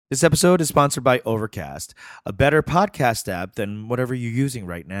This episode is sponsored by Overcast, a better podcast app than whatever you're using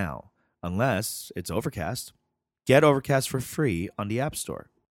right now, unless it's Overcast. Get Overcast for free on the App Store.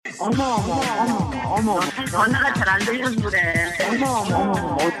 전화가 잘 안 들려서 그래.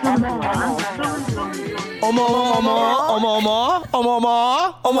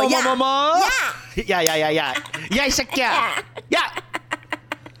 Yeah, 이 새끼야. Yeah.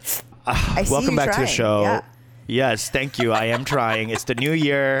 I see Welcome you back to the trying. show. Yeah. Yes, thank you. I am trying. It's the new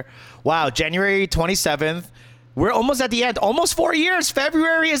year. Wow, January 27th. We're almost at the end. Almost 4 years.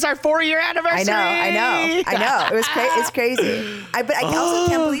 February is our 4-year anniversary. I know. It was it's crazy. But I also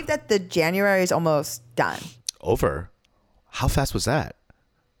can't believe that the January is almost done. Over. How fast was that?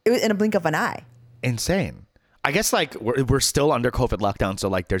 It was in a blink of an eye. Insane. I guess like we're still under COVID lockdown, so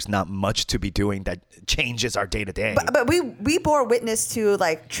like there's not much to be doing that changes our day to day. But we bore witness to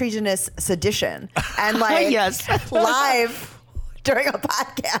like treasonous sedition and like Yes. live during a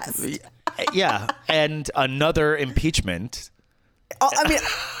podcast. Yeah, and another impeachment. I mean,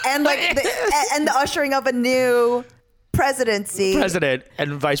 and like and the ushering of a new presidency. President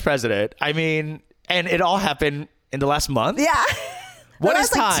and vice president. I mean, and it all happened in the last month. Yeah. What Well, is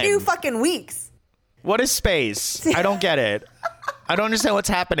that's like time? 2 fucking weeks. What is space? I don't get it. I don't understand what's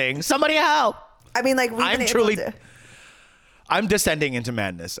happening. Somebody help. I mean, like I'm descending into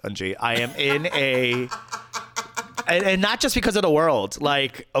madness, Anji. I am in a, and not just because of the world.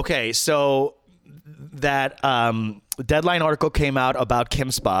 Like, okay, so that Deadline article came out about Kim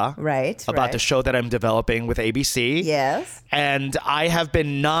Spa, Right, About right. the show that I'm developing with ABC. Yes. And I have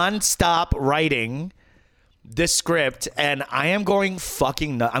been nonstop writing this script, and I am going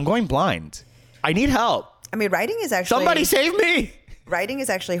fucking nuts. I'm going blind. I need help. I mean, writing is actually Somebody save me. writing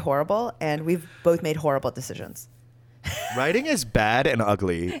is actually horrible, and we've both made horrible decisions. Writing is bad and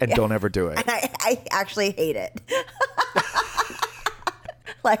ugly, and don't ever do it. And I actually hate it.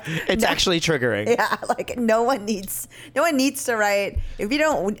 Like It's actually triggering. yeah, like no one needs to write. If you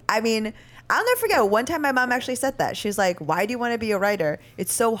don't, I mean, I'll never forget one time my mom actually said that. She's like, "Why do you want to be a writer?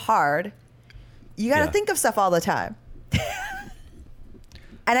 It's so hard. You got to Yeah. think of stuff all the time."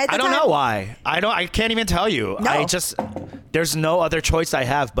 And at the I don't time- know why. I can't even tell you. No. There's no other choice I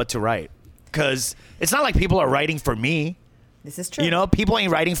have but to write. Because it's not like people are writing for me. This is true. You know, people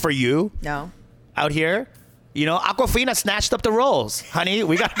ain't writing for you No. out here. You know, Aquafina snatched up the roles. Honey,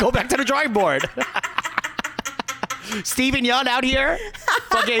 we got to go back to the drawing board. Steven Yeun out here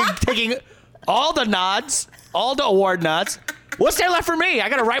fucking taking all the nods, all the award nods. What's there left for me? I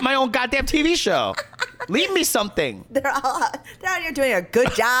got to write my own goddamn TV show. Leave me something. They're out here doing a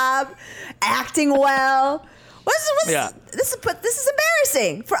good job, acting well. Yeah. This is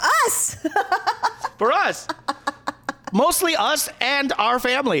embarrassing for us. For us. Mostly us and our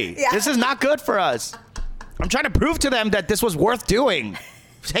family. Yeah. This is not good for us. I'm trying to prove to them that this was worth doing.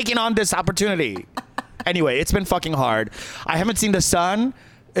 Taking on this opportunity. Anyway, it's been fucking hard. I haven't seen the sun.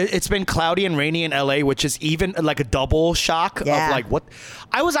 It's been cloudy and rainy in LA, which is even like a double shock Yeah. of like what.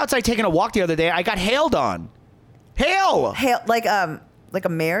 I was outside taking a walk the other day. I got hailed on. Hail. Hail, like a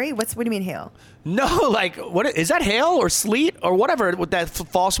Mary? What do you mean hail? No, like what is that? Hail or sleet or whatever that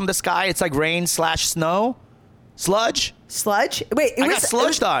falls from the sky? It's like rain / snow, sludge. Sludge? Wait, I got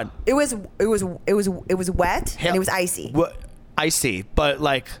sludged on. It was wet Hail. and it was icy. Icy, but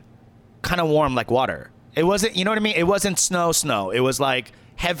like kind of warm like water. It wasn't, you know what I mean? It wasn't snow. It was like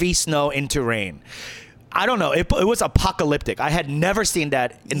heavy snow into rain. I don't know. It was apocalyptic. I had never seen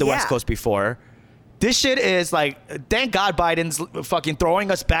that in the West Yeah. Coast before. This shit is like, thank God Biden's fucking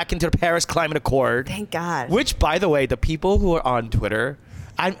throwing us back into the Paris Climate Accord. Thank God. Which, by the way, the people who are on Twitter,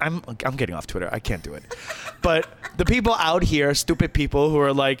 I'm getting off Twitter. I can't do it. But the people out here, stupid people who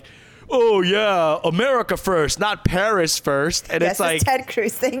are like, oh yeah, America first, not Paris first. And Yes, it's like, this Ted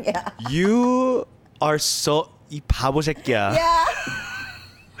Cruz thing, yeah. you are so 이 바보 새끼야. Yeah.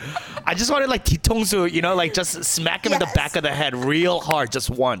 I just wanted like 뒤통수, you know, like just smack him in the Yes. back of the head real hard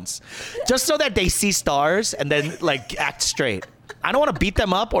just once. Just so that they see stars and then like act straight. I don't want to beat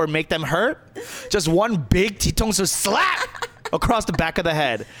them up or make them hurt. Just one big 뒤통수 slap across the back of the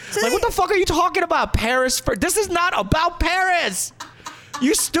head. Like, what the fuck are you talking about? Paris first. This is not about Paris.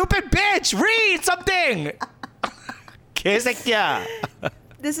 You stupid bitch. Read something. 개새끼야.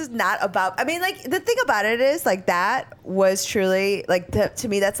 This is not about, I mean, like, the thing about it is, like, that was truly, like, to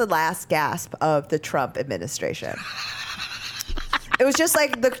me, that's the last gasp of the Trump administration. It was just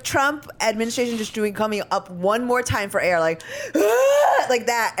like the Trump administration just coming up one more time for air, like, like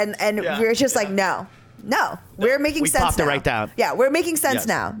that. And Yeah, we're just like, no, we're making We sense popped it now. right down. Yeah, we're making sense Yes.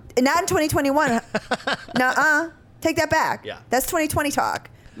 now. And not in 2021. Nuh-uh. Take that back. Yeah. That's 2020 talk.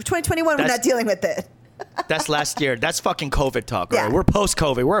 2021, we're That's- not dealing with it. That's last year. That's fucking COVID talk, right? Yeah. We're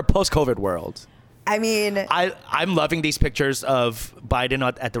post-COVID. We're a post-COVID world. I mean, I'm loving these pictures of Biden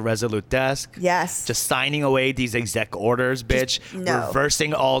at the Resolute desk. yes. Just signing away these exec orders, bitch. no.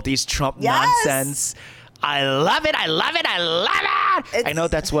 Reversing all these Trump Yes. nonsense. I love it. I love it. I love it. I know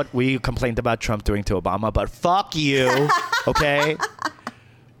that's what we complained about Trump doing to Obama, but fuck you, okay?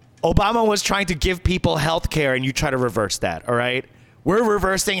 Obama was trying to give people health care, and you try to reverse that, all right? We're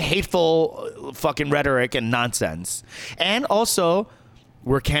reversing hateful fucking rhetoric and nonsense. And also,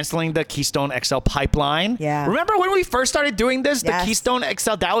 we're canceling the Keystone XL pipeline. Yeah. Remember when we first started doing this? Yes. The Keystone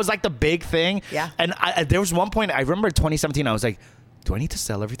XL, that was like the big thing. Yeah. And there was one point, I remember 2017, I was like, do I need to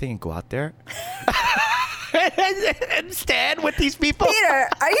sell everything and go out there? and stand with these people? Peter,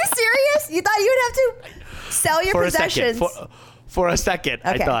 are you serious? You thought you would have to sell your possessions? For a second,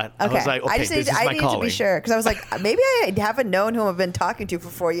 I thought. I was like, okay, this is my need calling. to be sure. Because I was like, maybe I haven't known who I've been talking to for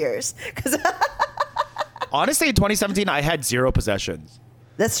 4 years. Because Honestly, in 2017, I had 0 possessions.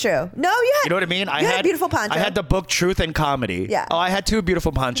 that's true. No, you had. You know what I mean? You had a beautiful poncho. I had the book Truth and Comedy. Yeah. Oh, I had 2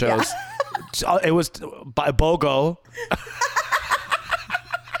 beautiful ponchos. Yeah. It was by BOGO.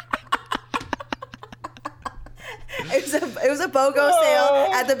 It was a BOGO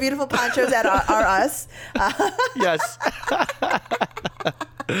sale at the beautiful ponchos at our us. Yes.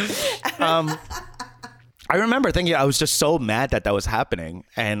 I remember thinking I was just so mad that was happening,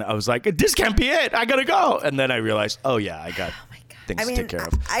 and I was like, "This can't be it. I gotta go." And then I realized, oh yeah, I got things to take care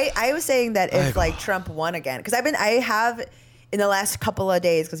of. I was saying that if like Trump won again, because I have in the last couple of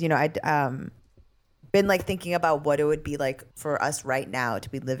days, because I'd been like thinking about what it would be like for us right now to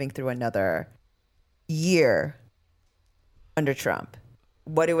be living through another year under Trump,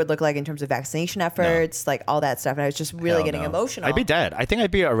 what it would look like in terms of vaccination efforts, like all that stuff. And I was just really getting emotional. I'd be dead. I think I'd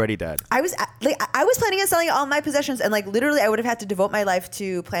be already dead. I was planning on selling all my possessions, and like literally I would have had to devote my life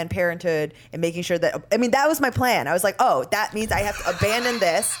to Planned Parenthood and making sure that, that was my plan. I was like, oh, that means I have to abandon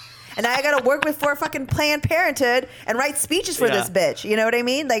this. And I got to work for fucking Planned Parenthood and write speeches for this bitch. You know what I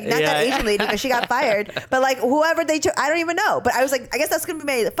mean? Like, not that Asian lady because she got fired, but like whoever they took, I don't even know. But I was like, I guess that's going to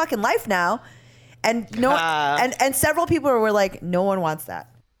be my fucking life now. And and several people were like, no one wants that.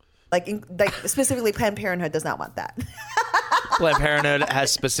 Like specifically, Planned Parenthood does not want that. Planned Parenthood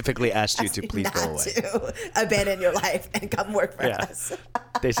has specifically asked you to please go away. To abandon your life and come work for us.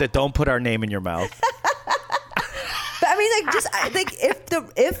 They said, don't put our name in your mouth. But I mean, like, just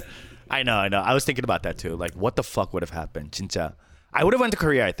if I know. I was thinking about that too. Like, what the fuck would have happened? 진짜. I would have went to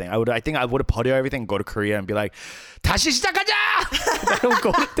Korea. I think I would have 버려 everything, and go to Korea, and be like, 다시 시작하자. I would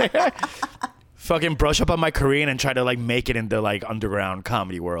go there. Fucking brush up on my Korean and try to like make it in the like underground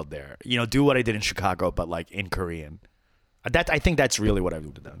comedy world there. Do what I did in Chicago, but like in Korean. I think that's really what I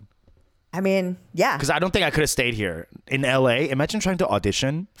would have done. I mean, yeah. Because I don't think I could have stayed here in LA. Imagine trying to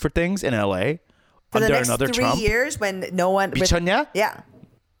audition for things in LA For under the next another 3 Trump. years when no one. 미쳤냐? Yeah.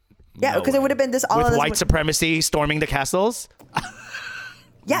 Yeah, because it would have been this all with of this white supremacy storming the castles.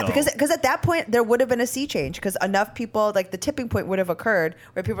 Yeah, No. because at that point there would have been a sea change because enough people, like the tipping point would have occurred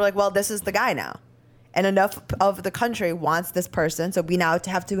where people were like, well, this is the guy now. And enough of the country wants this person. So we now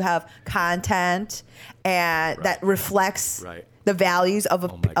have to have content and that reflects the values of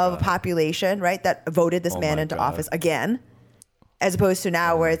a population, right? That voted this man into office again, as opposed to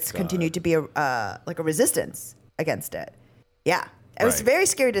now where it's continued to be a resistance against it. Yeah. It was very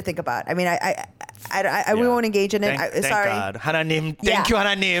scary to think about. I mean, we won't engage in it. Thank Sorry. God. 하나님, thank you,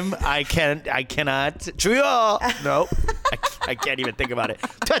 하나님. I cannot. 주여. No, I can't even think about it.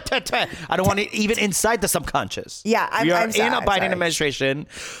 I don't want it even inside the subconscious. Yeah, we are I'm sorry, in a Biden administration.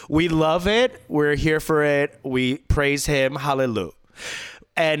 We love it. We're here for it. We praise him. Hallelujah.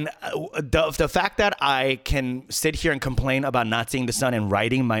 And the fact that I can sit here and complain about not seeing the sun and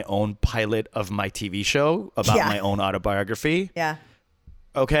writing my own pilot of my TV show about my own autobiography. Yeah.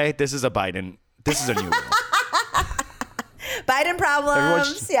 Okay, this is a Biden. This is a new one. Biden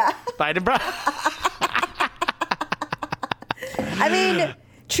problems. Yeah. Biden problems. I mean,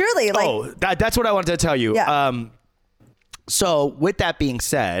 truly, like. That's what I wanted to tell you. Yeah. So with that being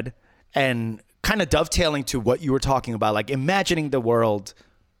said, and kind of dovetailing to what you were talking about, like imagining the world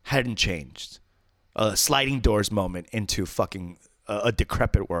hadn't changed, a sliding doors moment into fucking a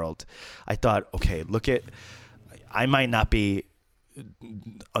decrepit world. I thought, okay, I might not be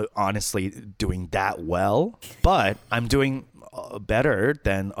honestly doing that well, but I'm doing better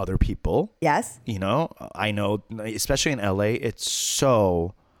than other people. Yes. I know, especially in LA, it's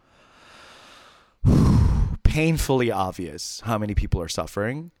so painfully obvious how many people are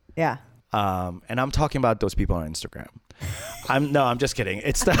suffering. Yeah. And I'm talking about those people on Instagram. I'm just kidding.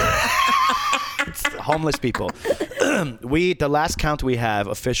 It's the homeless people. The last count we have,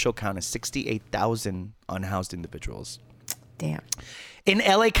 official count, is 68,000 unhoused individuals. Damn. In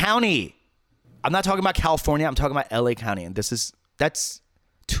LA County. I'm not talking about California. I'm talking about LA County. And that's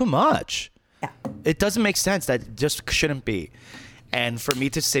too much. Yeah. It doesn't make sense. That just shouldn't be. And for me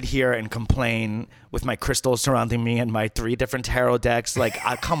to sit here and complain with my crystals surrounding me and my 3 different tarot decks, like,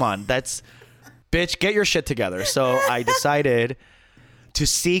 come on, bitch, get your shit together. So I decided to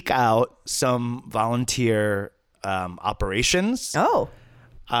seek out some volunteer operations. Oh.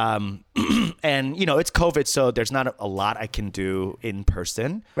 And, it's COVID, so there's not a lot I can do in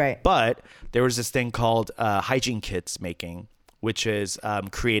person. Right. But there was this thing called hygiene kits making, which is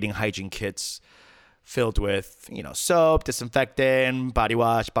creating hygiene kits filled with, soap, disinfectant, body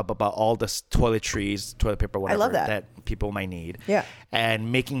wash, blah, blah, blah, all the toiletries, toilet paper, whatever I love that people might need. Yeah.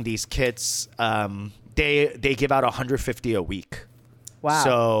 And making these kits, they give out 150 a week. Wow.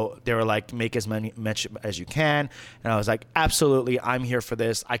 So they were like, make as much as you can. And I was like, absolutely, I'm here for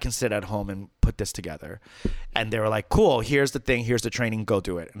this. I can sit at home and put this together. And they were like, cool, here's the thing, here's the training, go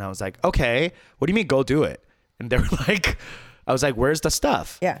do it. And I was like, okay, what do you mean go do it? And they were like, I was like, where's the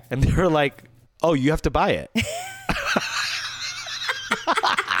stuff? Yeah. And they were like, oh, you have to buy it.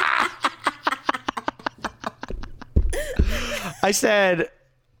 I said,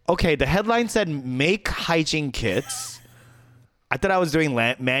 okay, the headline said make hygiene kits. I thought I was doing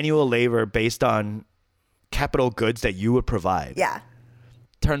manual labor based on capital goods that you would provide. Yeah.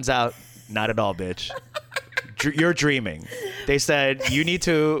 Turns out, not at all, bitch. You're dreaming. They said you need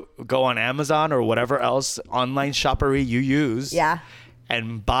to go on Amazon or whatever else online shoppery you use. Yeah.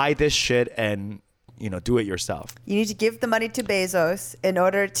 And buy this shit and, do it yourself. You need to give the money to Bezos in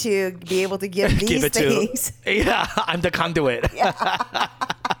order to be able to give these things. Yeah, I'm the conduit. Yeah.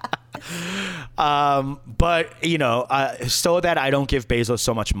 But so that I don't give Bezos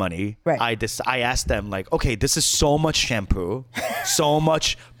so much money, right. I asked them like, okay, this is so much shampoo, so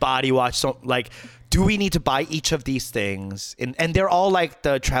much body wash, so like, do we need to buy each of these things? And they're all like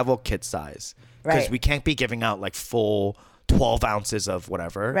the travel kit size, because we can't be giving out like full 12 ounces of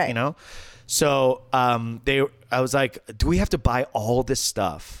whatever, right. So I was like, do we have to buy all this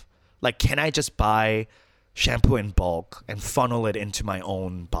stuff? Like, can I just buy shampoo in bulk and funnel it into my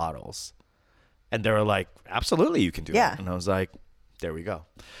own bottles? And they were like, absolutely, you can do that. And I was like, there we go.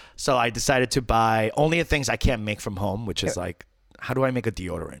 So I decided to buy only the things I can't make from home, which is like, how do I make a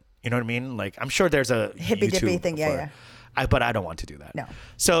deodorant? You know what I mean? Like, I'm sure there's a hippy dippy thing. But I don't want to do that. No.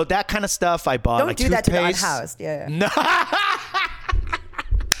 So that kind of stuff I bought. Don't like do that to the toothpaste. unhoused. Yeah. No.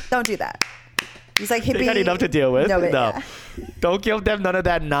 Don't do that. He's like hippie. They got enough to deal with. No. Yeah. Don't give them none of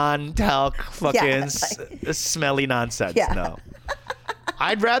that non-talc fucking smelly nonsense. Yeah. No.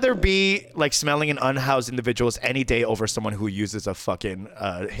 I'd rather be like smelling an unhoused individuals any day over someone who uses a fucking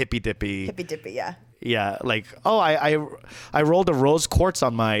hippy dippy. Yeah. Yeah, like, oh, I rolled a rose quartz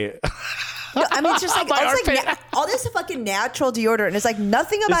on my. No, I mean, it's just like, all this fucking natural deodorant. And it's like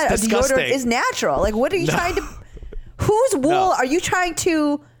nothing about a deodorant is natural. Like, what are you trying to? Whose wool are you trying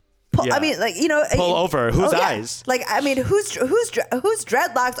to? Pull, I mean, like, pull over whose eyes? Like, I mean, whose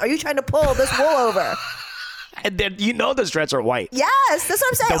dreadlocks are you trying to pull this wool over? And then those dreads are white. Yes, that's what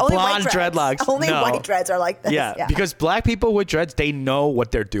I'm saying. The Only blonde white dreadlocks. Only white dreads are like this. Yeah, because black people with dreads, they know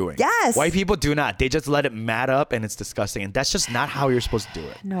what they're doing. Yes. White people do not. They just let it mat up and it's disgusting. And that's just not how you're supposed to do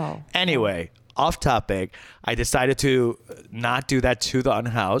it. No. Anyway, off topic, I decided to not do that to the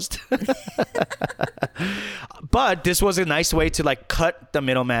unhoused. But this was a nice way to like cut the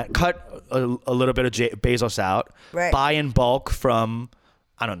middleman, cut a little bit of Bezos out, buy in bulk from,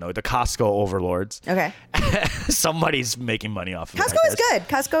 I don't know, the Costco overlords. Okay. Somebody's making money off of it. Costco is good.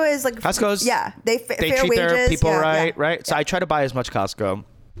 Costco is like... Costco's... Yeah. They fair treat wages. Their people right? Yeah. So I try to buy as much Costco.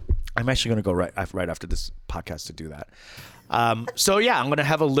 I'm actually going to go right after this podcast to do that. So yeah, I'm going to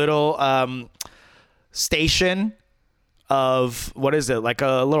have a little station of, what is it? Like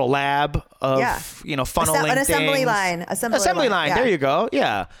a little lab of, funneling an assembly things. line. Assembly line. Yeah. There you go.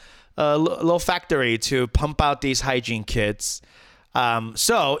 Yeah. A little factory to pump out these hygiene kits.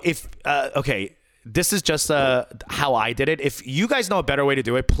 So if, okay, this is just how I did it. If you guys know a better way to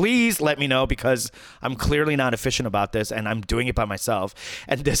do it, please let me know, because I'm clearly not efficient about this and I'm doing it by myself.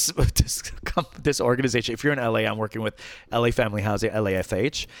 And this organization, if you're in LA, I'm working with LA Family Housing,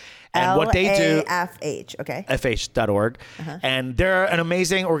 LAFH. And what they do, LAFH, okay. FH.org. Uh-huh. And they're an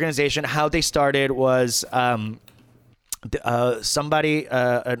amazing organization. How they started was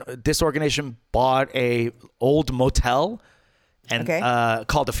this organization bought a old motel and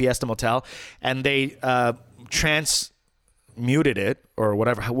called the Fiesta Motel, and they transmuted it, or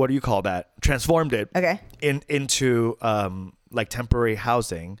whatever. What do you call that? Transformed it into like temporary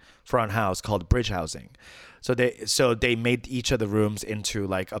housing front house called bridge housing. So they made each of the rooms into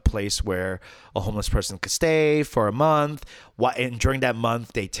like a place where a homeless person could stay for a month. And during that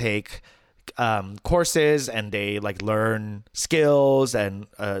month, they take courses and they like learn skills, and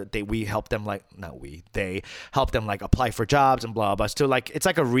they help them like apply for jobs and blah blah. So like it's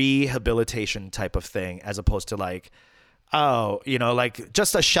like a rehabilitation type of thing, as opposed to like, like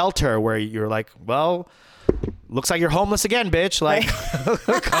just a shelter where you're like, well, looks like you're homeless again, bitch. Like,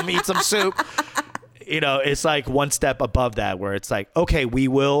 come eat some soup. It's like one step above that, where it's like, okay, we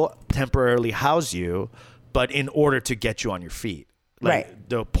will temporarily house you, but in order to get you on your feet. Like,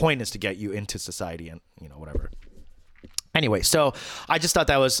 the point is to get you into society and, whatever. Anyway, so I just thought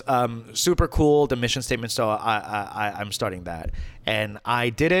that was super cool, the mission statement. So I'm starting that. And I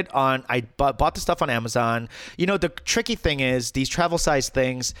did it I bought the stuff on Amazon. The tricky thing is these travel size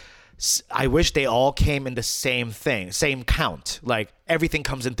things, I wish they all came in the same count. Like everything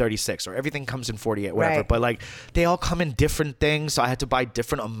comes in 36 or everything comes in 48, whatever. Right. But like they all come in different things. So I had to buy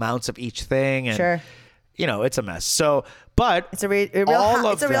different amounts of each thing. And, sure. It's a mess. So, but it's a real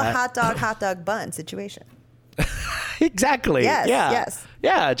hot dog bun situation. Exactly. Yes. Yeah. Yes.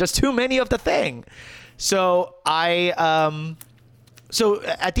 Yeah. Just too many of the thing. So so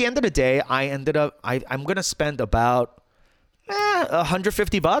at the end of the day, I ended up, I'm going to spend about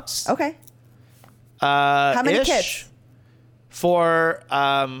 $150. Okay. How many kids? For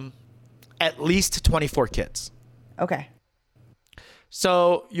at least 24 kids. Okay.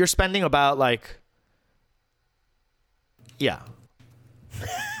 So you're spending about like, yeah.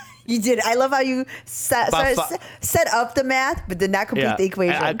 You did. I love how you set up the math, but did not complete the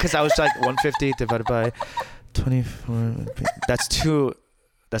equation. Because I was like 150 divided by 24. That's too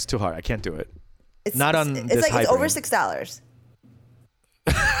hard. I can't do it. It's over $6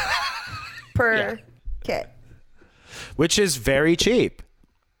 per kit, which is very cheap,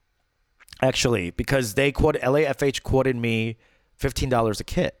 actually, because LAFH quoted me $15 a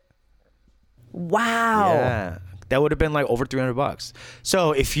kit. Wow. Yeah. That would have been like over $300.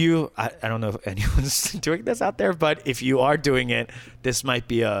 So if I don't know if anyone's doing this out there, but if you are doing it, this might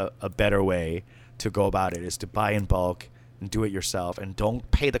be a better way to go about it, is to buy in bulk and do it yourself, and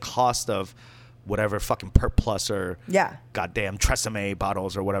don't pay the cost of whatever fucking Per Plus or goddamn Tresemme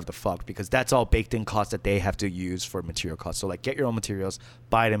bottles or whatever the fuck, because that's all baked in costs that they have to use for material costs. So like get your own materials,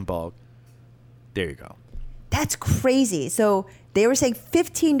 buy it in bulk. There you go. That's crazy. So they were saying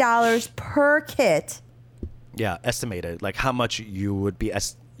 $15 per kit. Yeah, estimated, like how much you would be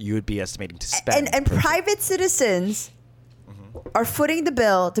estimating to spend. And private citizens are footing the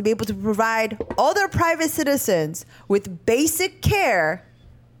bill to be able to provide all their private citizens with basic care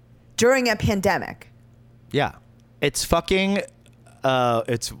during a pandemic. Yeah. It's fucking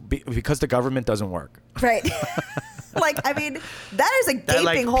because the government doesn't work. Right. That is a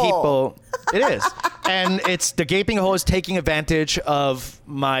gaping hole. It is. And it's the gaping hole is taking advantage of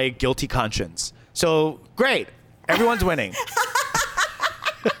my guilty conscience. So great, everyone's winning.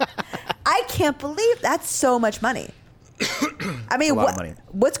 I can't believe that's so much money. I mean,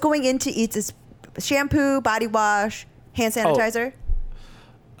 what's going into each is shampoo, body wash, hand sanitizer?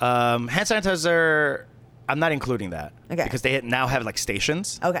 Hand sanitizer, I'm not including that. Okay. Because they now have like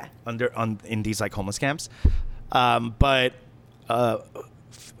stations. Okay. In these like homeless camps, but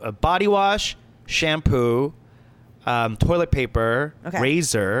body wash, shampoo, toilet paper,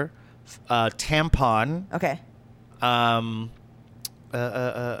 razor. Tampon. Okay.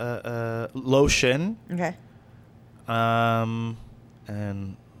 Lotion. Okay.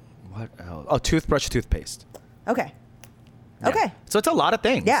 And what else? Oh, toothbrush, toothpaste. Okay. Yeah. Okay. So it's a lot of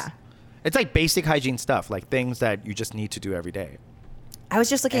things. Yeah. It's like basic hygiene stuff, like things that you just need to do every day. I was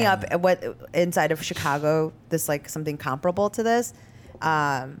just looking up at what inside of Chicago, this like something comparable to this.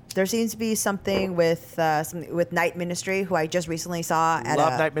 There seems to be something with Night Ministry, who I just recently saw at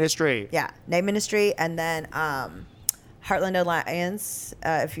Night Ministry. Yeah, Night Ministry, and then Heartland Alliance,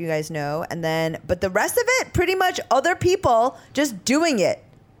 if you guys know, and then but the rest of it, pretty much other people just doing it.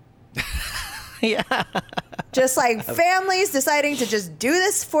 Yeah. Just like families deciding to just do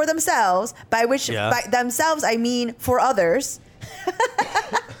this for themselves, by themselves I mean for others.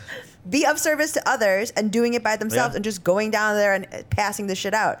 Be of service to others and doing it by themselves and just going down there and passing the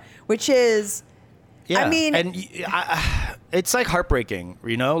shit out, which is, I mean, and it's like heartbreaking,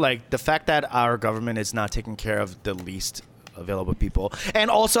 like the fact that our government is not taking care of the least available people.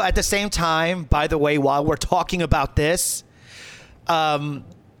 And also at the same time, by the way, while we're talking about this, an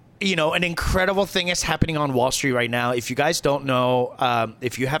incredible thing is happening on Wall Street right now. If you guys don't know,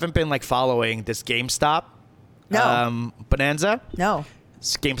 if you haven't been like following this GameStop bonanza. No.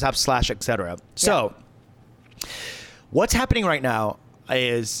 GameStop / etc. So what's happening right now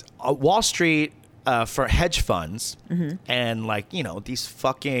is Wall Street for hedge funds and like, you know, these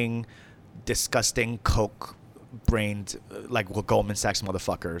fucking disgusting Coke brained like Goldman Sachs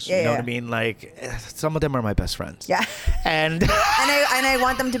motherfuckers. You know what I mean? Like some of them are my best friends. Yeah. And I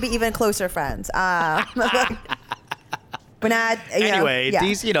want them to be even closer friends. But not, anyway,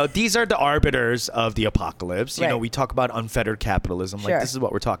 these are the arbiters of the apocalypse. You know, we talk about unfettered capitalism. Sure. Like this is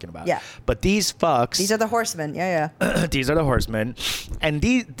what we're talking about. Yeah. But these fucks. These are the horsemen. Yeah. These are the horsemen, and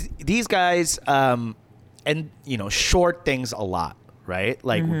these guys, and you know, short things a lot, right?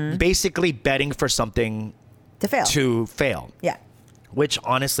 Like basically betting for something to fail. Yeah. Which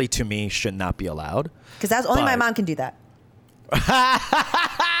honestly, to me, should not be allowed. Because that's only my mom can do that.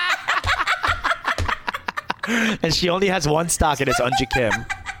 And she only has one stock, and it's Unji Kim.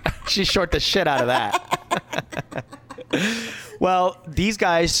 She short the shit out of that. Well, these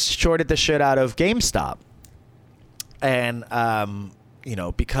guys shorted the shit out of GameStop. And, you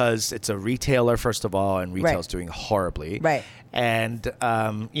know, because it's a retailer, first of all, and retail's doing horribly. Right. And,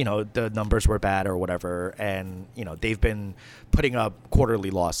 you know, the numbers were bad or whatever. And, you know, they've been putting up quarterly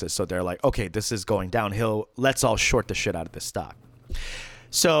losses. So they're like, okay, this is going downhill. Let's all short the shit out of this stock.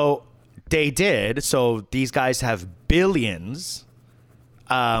 So they did. So these guys have billions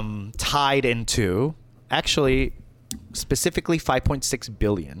tied into, actually, specifically $5.6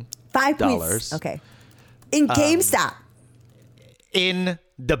 billion. Okay. In GameStop. In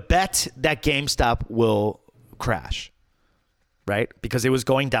the bet that GameStop will crash, right? Because it was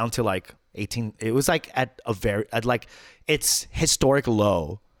going down to like 18. It was like at like its historic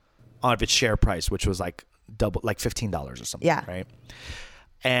low of its share price, which was like double, like $15 or something. Yeah. Right.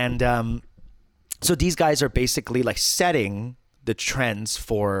 And so these guys are basically like setting the trends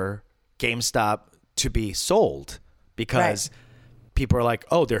for GameStop to be sold because people are like,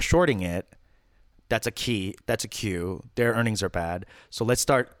 oh, they're shorting it. That's a key. That's a cue. Their earnings are bad. So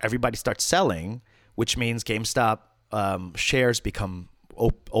everybody starts selling, which means GameStop shares become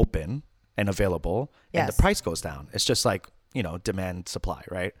open and available and the price goes down. It's just like, you know, demand, supply,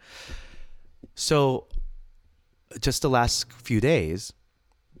 right? So just the last few days,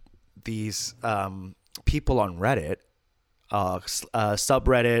 these people on Reddit,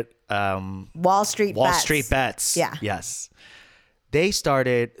 subreddit, Wall Street Bets. Yeah. Yes. They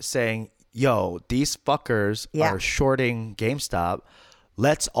started saying, yo, these fuckers are shorting GameStop.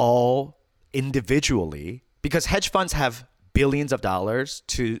 Let's all individually, because hedge funds have billions of dollars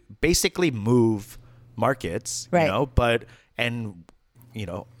to basically move markets, you know, you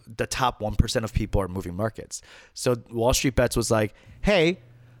know, the top 1% of people are moving markets. So Wall Street Bets was like, hey,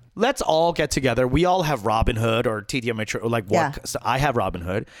 let's all get together. We all have Robinhood or TD Ameritrade, or like so I have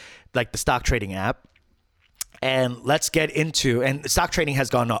Robinhood, like the stock trading app. And let's get into, and stock trading has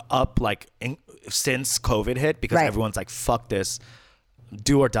gone up like since COVID hit because everyone's like, fuck this,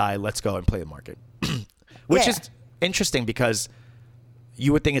 do or die, let's go and play the market. Which is interesting because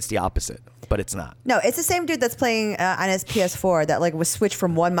you would think it's the opposite, but it's not. No, it's the same dude that's playing on his PS4 that like was switched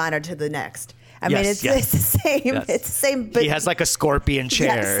from one monitor to the next. I mean, it's the same. Yes. It's the same. But he has like a scorpion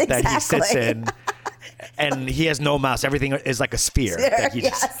chair that he sits in, and he has no mouse. Everything is like a sphere. That he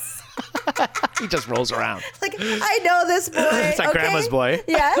he just rolls around. Like, I know this boy. It's like grandma's boy.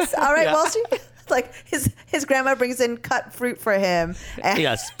 Yes. All right, Wall Street. Like his grandma brings in cut fruit for him. And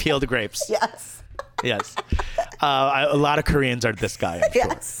yes, peeled grapes. Yes. Yes. A lot of Koreans are this guy, I'm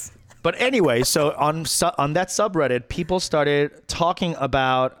sure. But anyway, so on that subreddit, people started talking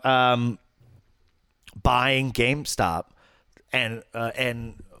about buying GameStop and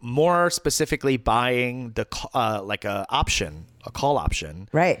more specifically buying the like a call option,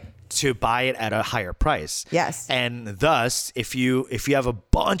 right, to buy it at a higher price. Yes. And thus, if you have a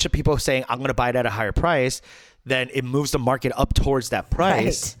bunch of people saying I'm going to buy it at a higher price, then it moves the market up towards that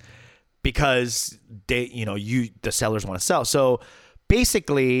price because the sellers want to sell. So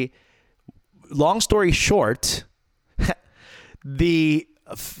basically, long story short, the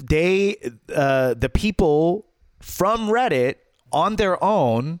people from Reddit on their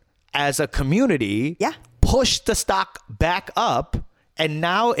own as a community pushed the stock back up, and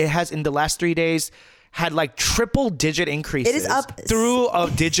now it has in the last 3 days had like triple digit increases. It is up through a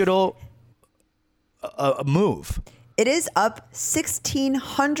digital move. It is up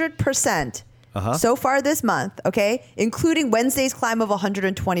 1,600% so far this month, okay? Including Wednesday's climb of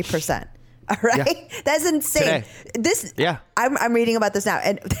 120%. All right, that's insane. Today. I'm reading about this now,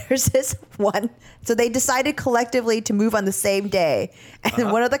 and there's this one. So they decided collectively to move on the same day,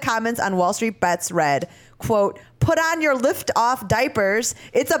 and one of the comments on Wall Street Bets read, "Quote: Put on your lift-off diapers.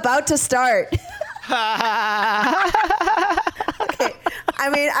 It's about to start." Okay, I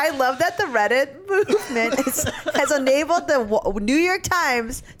mean, I love that the Reddit movement has enabled the New York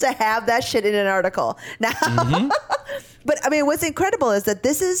Times to have that shit in an article. Now, but I mean, what's incredible is that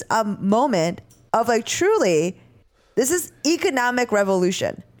this is a moment of like truly, this is economic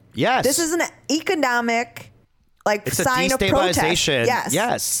revolution. Yes. This is an economic like it's sign a of protest. destabilization. Yes.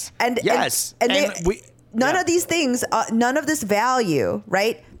 Yes. And none of these things, none of this value,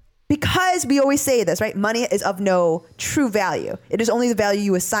 right? Because we always say this, right? Money is of no true value. It is only the value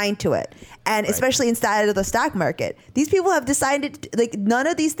you assign to it. And especially inside of the stock market, these people have decided like none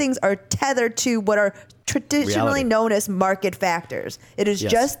of these things are tethered to what are traditionally known as market factors. It is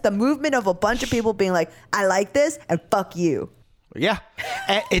just the movement of a bunch of people being like, I like this and fuck you. Yeah.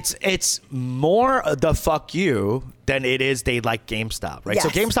 And it's more the fuck you than it is they like GameStop, right? Yes. So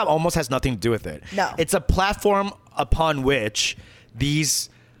GameStop almost has nothing to do with it. No. It's a platform upon which these,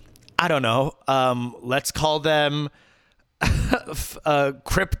 I don't know, let's call them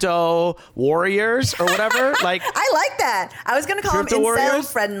crypto warriors or whatever. Like I like that. I was going to call them Crypto incel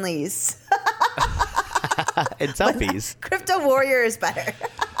warriors? friendlies. and selfies. Crypto warrior is better.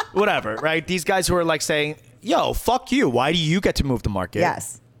 Whatever, right? These guys who are like saying, yo, fuck you. Why do you get to move the market?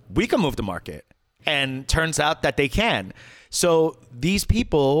 Yes. We can move the market. And turns out that they can. So these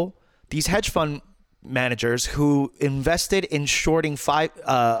people, these hedge fund managers who invested in shorting GameStop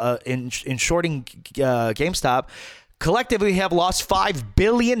collectively have lost $5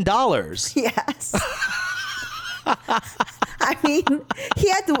 billion. Yes. I mean,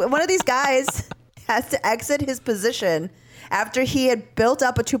 one of these guys has to exit his position after he had built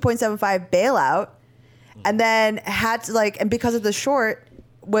up a 2.75 bailout and then had to and because of the short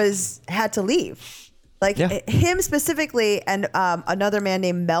had to leave. Him specifically and another man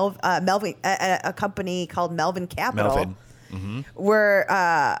named Melvin, a company called Melvin Capital, were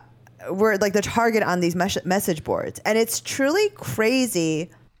like the target on these message boards. And it's truly crazy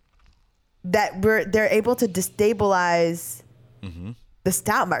that they're able to destabilize the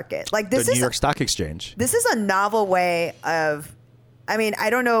stock market. Like this the New York Stock Exchange. This is a novel way of, I mean, I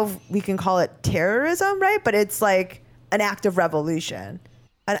don't know if we can call it terrorism, right? But it's like an act of revolution.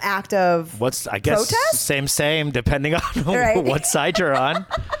 An act of protest? Same, depending on what side you're on.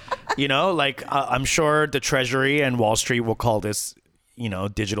 I'm sure the Treasury and Wall Street will call this,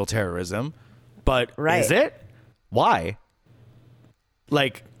 digital terrorism. But is it? Why?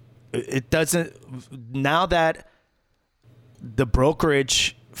 Like, it doesn't. Now that the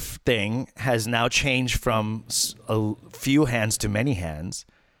brokerage thing has now changed from a few hands to many hands,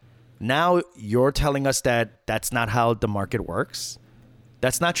 now you're telling us that that's not how the market works?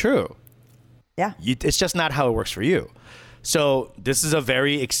 That's not true. Yeah. It's just not how it works for you. So this is a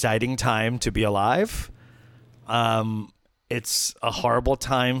very exciting time to be alive. It's a horrible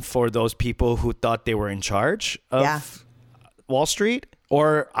time for those people who thought they were in charge of Wall Street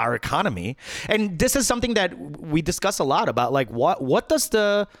or our economy. And this is something that we discuss a lot about. Like, what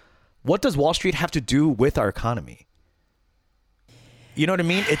does Wall Street have to do with our economy? You know what I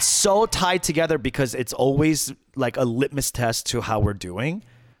mean? It's so tied together because it's always like a litmus test to how we're doing.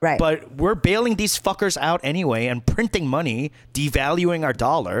 Right. But we're bailing these fuckers out anyway and printing money, devaluing our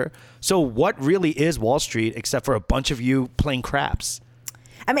dollar. So what really is Wall Street except for a bunch of you playing craps?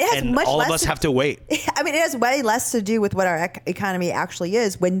 I mean, it has much all less of us have to wait. I mean, it has way less to do with what our economy actually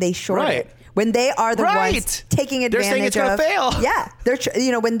is when they short it. When they are the ones taking advantage they're saying it's gonna fail. Yeah.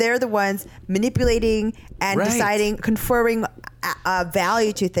 When they're the ones manipulating and deciding, conferring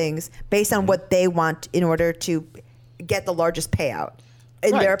value to things based on what they want in order to get the largest payout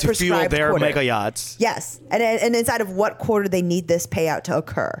in their to prescribed fuel their quarter. mega yachts. Yes. And inside of what quarter they need this payout to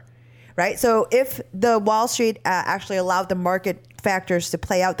occur. Right. So if the Wall Street actually allowed the market factors to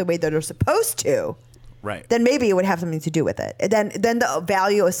play out the way that they're supposed to, then maybe it would have something to do with it. Then the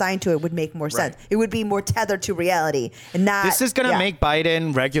value assigned to it would make more sense. It would be more tethered to reality and not. This is going to make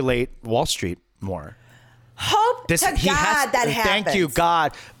Biden regulate Wall Street more. Hope to God that happens. Thank you,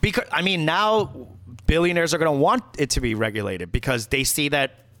 God. Because now billionaires are going to want it to be regulated because they see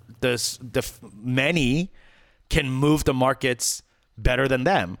that the many can move the markets better than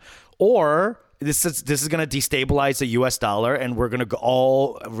them. Or this is going to destabilize the U.S. dollar, and we're going to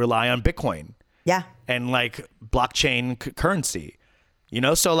all rely on Bitcoin. Yeah. And like blockchain currency,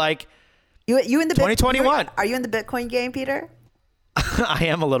 so like you in the 2021. Are you in the Bitcoin game, Peter? I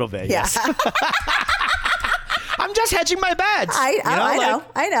am a little bit. Yeah. Yes. I'm just hedging my bets. I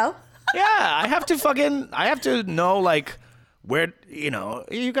know. Yeah, I have to know like where,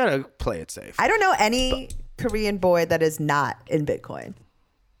 you got to play it safe. I don't know any Korean boy that is not in Bitcoin.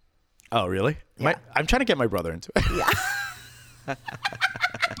 Oh, really? Yeah. I'm trying to get my brother into it.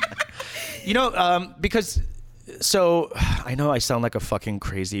 Yeah. Because So I know I sound like a fucking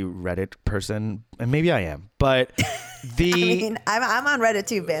crazy Reddit person, and maybe I am, but the I mean, I'm on Reddit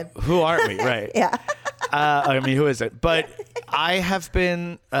too, babe. who aren't we, right? Yeah. I mean, who is it? But I have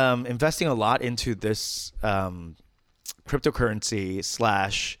been investing a lot into this cryptocurrency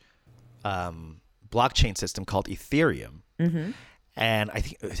slash blockchain system called Ethereum. Mm-hmm. And I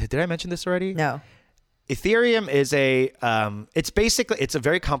think, did I mention this already? No. Ethereum is it's a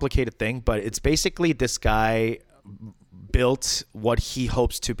very complicated thing, but it's basically this guy built what he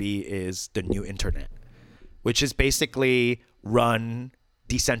hopes to be is the new internet, which is basically run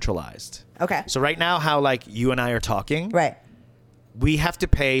decentralized. Okay. So right now, how like you and I are talking, Right. we have to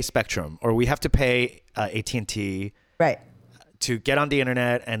pay Spectrum or we have to pay AT&T Right. to get on the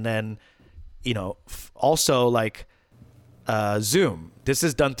internet, and then, also like Zoom. This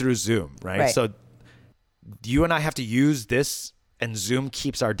is done through Zoom, right? Right. So you and I have to use this, and Zoom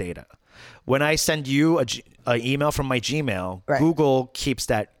keeps our data. When I send you an email from my Gmail, Right. Google keeps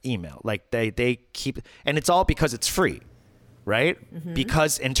that email. Like they keep, and it's all because it's free, right? Mm-hmm.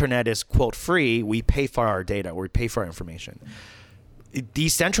 Because internet is quote free, we pay for our data, or we pay for our information.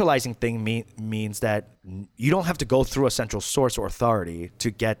 Decentralizing thing means that you don't have to go through a central source or authority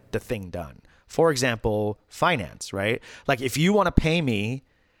to get the thing done. For example, finance, right? Like if you want to pay me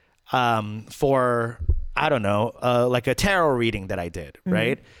for, I don't know, like a tarot reading that I did,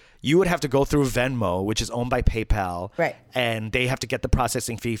 right? You would have to go through Venmo, which is owned by PayPal. Right. And they have to get the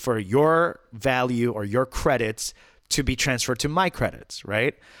processing fee for your value or your credits to be transferred to my credits,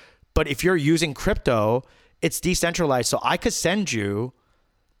 right? But if you're using crypto, it's decentralized. So I could send you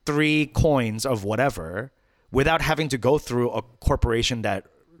 3 coins of whatever without having to go through a corporation that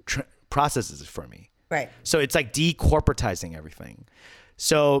processes it for me. Right. So it's like decorporatizing everything.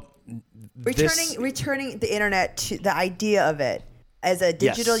 So returning the internet to the idea of it as a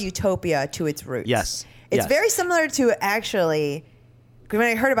digital utopia to its roots. Yes. It's very similar to actually, when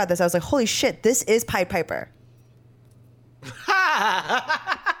I heard about this, I was like, holy shit, this is Pied Piper.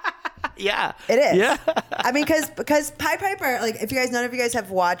 Yeah. It is. Yeah. I mean, because Pied Piper, like if none of you guys have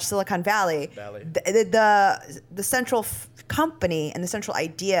watched Silicon Valley. The central company and the central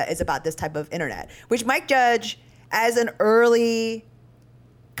idea is about this type of internet, which Mike Judge, as an early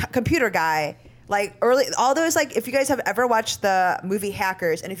computer guy, all those, like if you guys have ever watched the movie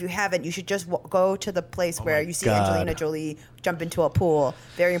Hackers, and if you haven't, you should just go to the place where you see God. Angelina Jolie jump into a pool.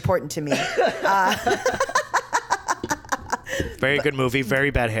 Very important to me. Very good movie.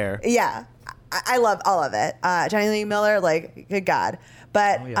 Very bad hair. Yeah, I love all of it. Johnny Lee Miller, like, good God.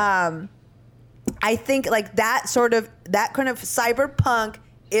 But I think like that kind of cyberpunk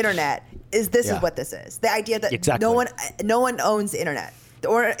internet is what this is. The idea that Exactly. no one owns the internet.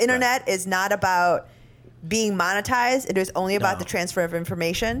 The internet is not about being monetized. It is only about the transfer of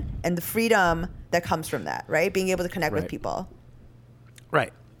information and the freedom that comes from that, right? Being able to connect with people.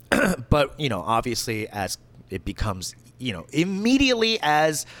 Right. But, obviously as it becomes, immediately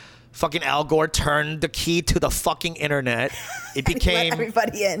as fucking Al Gore turned the key to the fucking internet, it became Let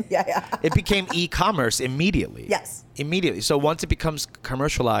everybody in. Yeah. it became e-commerce immediately. Yes. Immediately. So once it becomes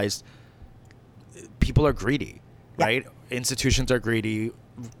commercialized, people are greedy, right? Institutions are greedy,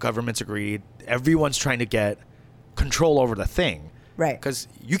 governments are greedy. Everyone's trying to get control over the thing. Right. Because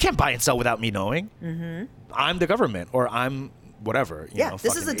you can't buy and sell without me knowing. Mm-hmm. I'm the government, or I'm whatever.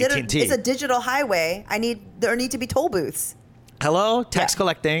 This is AT&T. it's a digital highway. There need to be toll booths. Hello, tax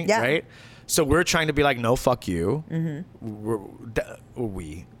collecting, right? So we're trying to be like, no, fuck you. Mm-hmm.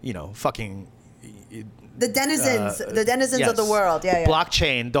 We, fucking. The denizens yes. of the world. Yeah.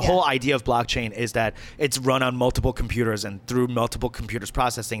 Blockchain, the whole idea of blockchain is that it's run on multiple computers, and through multiple computers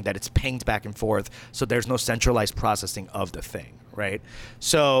processing that it's pinged back and forth. So there's no centralized processing of the thing, right?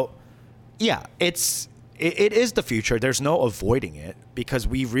 So, yeah, it is the future. There's no avoiding it, because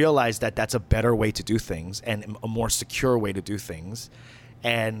we realize that that's a better way to do things and a more secure way to do things.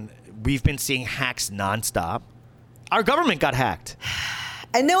 And we've been seeing hacks nonstop. Our government got hacked.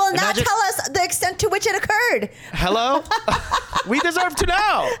 And they will not tell us the extent to which it occurred. Hello? We deserve to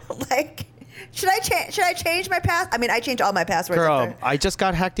know. Like, should I change my pass? I mean, I change all my passwords. Girl, I just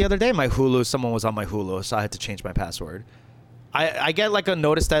got hacked the other day. My Hulu, someone was on my Hulu, so I had to change my password. I get like a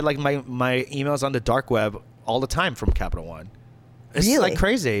notice that like my emails on the dark web all the time from Capital One. It's really? Like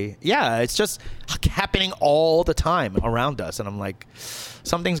crazy. Yeah, it's just happening all the time around us. And I'm like,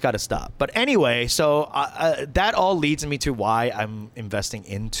 something's got to stop. But anyway, so that all leads me to why I'm investing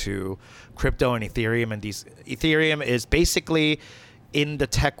into crypto and Ethereum. And Ethereum is basically, in the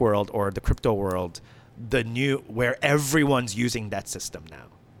tech world or the crypto world, where everyone's using that system now.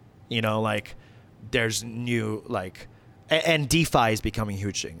 Like there's new, like, and DeFi is becoming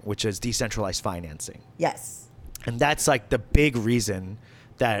huge thing, which is decentralized financing. Yes. And that's like the big reason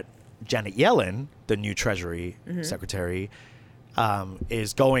that Janet Yellen, the new Treasury Secretary,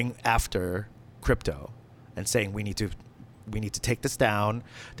 is going after crypto and saying we need to take this down.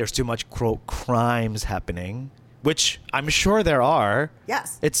 There's too much crimes happening, which I'm sure there are.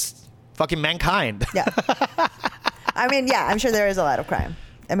 Yes. It's fucking mankind. Yeah. I mean, yeah, I'm sure there is a lot of crime.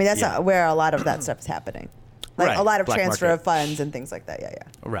 I mean, that's not where a lot of that stuff is happening. Like Right. a lot of Black transfer market. of funds and things like that. Yeah, yeah.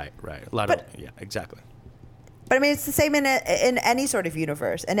 Right. A lot But- yeah, exactly. But I mean, it's the same in any sort of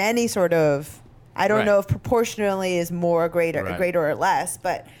universe, in any sort of. I don't Right. know if proportionally is more greater or less,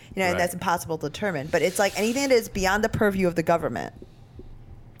 but Right. that's impossible to determine. But it's like anything that is beyond the purview of the government.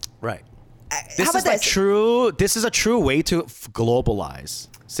 Right. How This about is like this? true. This is a true way to globalize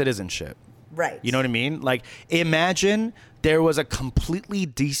citizenship. Right. You know what I mean? Like, imagine there was a completely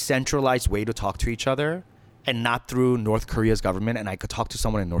decentralized way to talk to each other, and not through North Korea's government, and I could talk to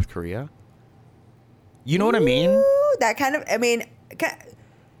someone in North Korea. You know what I mean? Ooh, that kind of. I mean,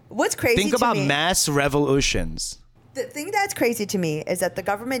 what's crazy? Think to about me, mass revolutions. The thing that's crazy to me is that the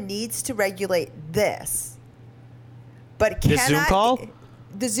government needs to regulate this, but The cannot. Zoom call?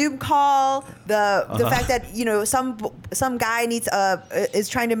 The Zoom call, the fact that some guy is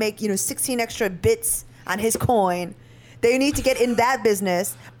trying to make 16 extra bits on his coin. They need to get in that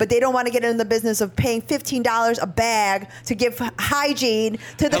business, but they don't want to get in the business of paying $15 a bag to give hygiene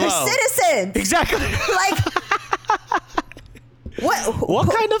to their Hello. citizens. Exactly. Like,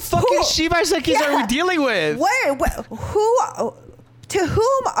 What kind of fucking Shiba Sekis are we dealing with?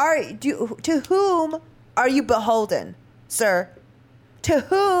 To whom are you beholden, sir? To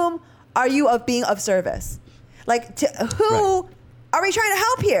whom are you being of service? Like, to who are we trying to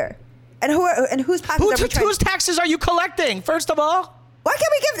help here? And whose pockets are we trying? Whose taxes are you collecting? First of all, Why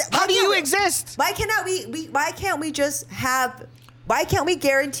can't we give? how do you exist? Why cannot we? Why can't we just have? Why can't we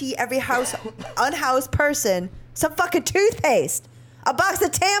guarantee every unhoused person some fucking toothpaste, a box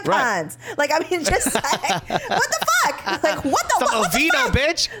of tampons? Right. Like, I mean, just like, what the fuck? Like, what the Some what the Aveeno, fuck?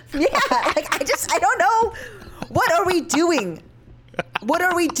 bitch. Yeah, like I don't know. What are we doing? What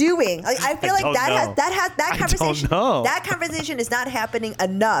are we doing? Like, I feel I like don't know. that I don't conversation. know. That conversation is not happening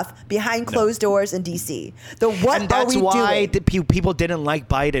enough behind closed doors in DC. What And that's are we why doing? people didn't like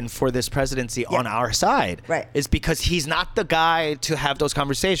Biden for this presidency on our side. Right. Is because he's not the guy to have those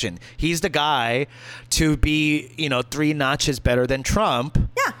conversations. He's the guy to be, 3 notches better than Trump.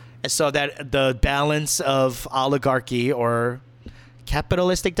 Yeah. And so that the balance of oligarchy or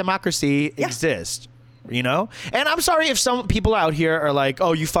capitalistic democracy exists. And I'm sorry if some people out here are like,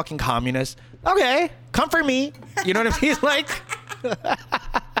 oh, you fucking communist. Okay, come for me. You know what I mean? Like,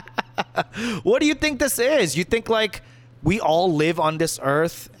 what do you think this is? You think like we all live on this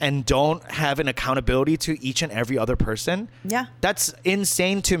earth and don't have an accountability to each and every other person? Yeah. That's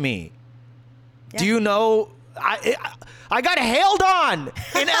insane to me. Yeah. Do you know, I got hailed on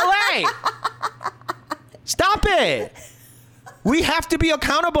in LA. Stop it. We have to be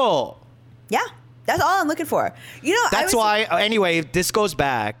accountable. Yeah. That's all I'm looking for. That's why, anyway, this goes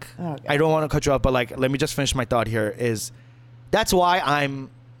back. Oh, God. I don't want to cut you off, but like, let me just finish my thought here that's why I'm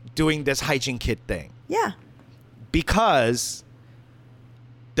doing this hygiene kit thing. Yeah. Because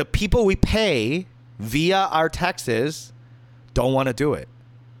the people we pay via our taxes don't want to do it.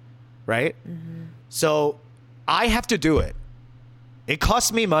 Right? Mm-hmm. So I have to do it. It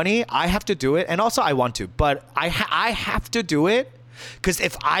costs me money. I have to do it. And also I want to, but I have to do it because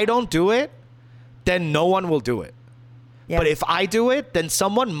if I don't do it, then no one will do it. Yeah. But if I do it, then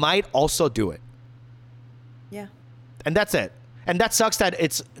someone might also do it. Yeah. And that's it. And that sucks that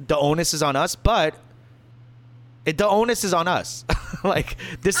the onus is on us, but the onus is on us. Like,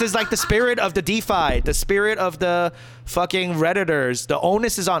 this is like the spirit of the DeFi, the spirit of the fucking Redditors. The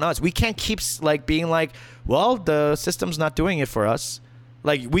onus is on us. We can't keep like being like, well, the system's not doing it for us.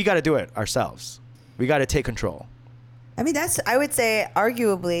 Like, we got to do it ourselves. We got to take control. I mean, I would say,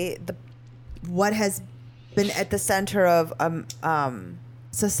 arguably, what has been at the center of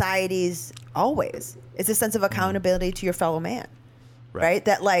societies always. It's a sense of accountability to your fellow man, right?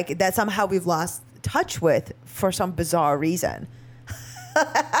 That somehow we've lost touch with for some bizarre reason.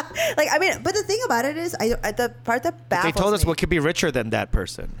 I mean, but the thing about it is, the part that baffles They told us me, what could be richer than that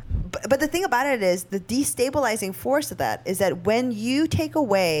person. But the thing about it is, the destabilizing force of that is that when you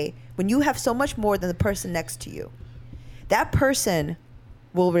have so much more than the person next to you, that person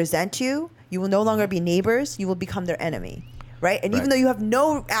will resent you. You will no longer be neighbors. You will become their enemy. right? And even Right. though you have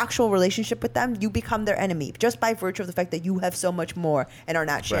no actual relationship with them, you become their enemy just by virtue of the fact that you have so much more and are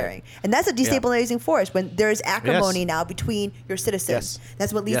not sharing. And that's a destabilizing force when there's acrimony now between your citizens. Yes.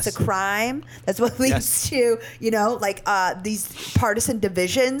 That's what leads Yes. to crime. That's what leads to, these partisan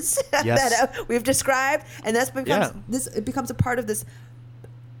divisions that we've described. And that's becomes it becomes a part of this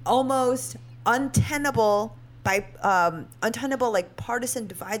almost untenable like partisan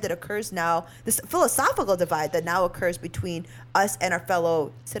divide that occurs now, this philosophical divide that now occurs between us and our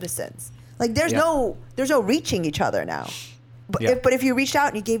fellow citizens. Like there's no reaching each other now. But if you reached out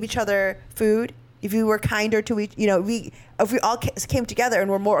and you gave each other food, if you were kinder to each, if we all came together and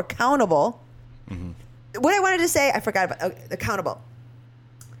were more accountable. Mm-hmm. What I wanted to say, I forgot about accountable.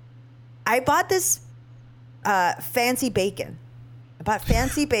 I bought this fancy bacon.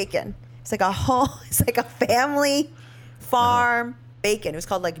 It's like a family farm bacon. It was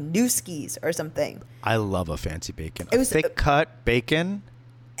called like Newski's or something. I love a fancy bacon. It was thick cut bacon.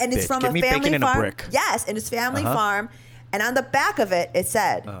 And it's from Give a me family bacon in farm. a brick. Yes, and it's family farm. And on the back of it, it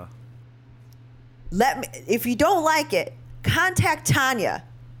said, if you don't like it, contact Tonya.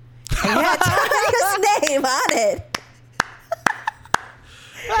 And it had Tonya's name on it.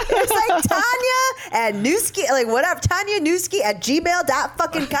 It's like Tonya and Newski, like whatever, Tonya Newski at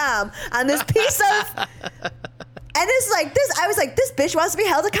gmail.com on this piece of, and it's like this. I was like, this bitch wants to be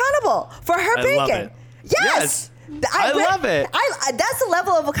held accountable for her bacon. Love it. Yes. I love it. That's the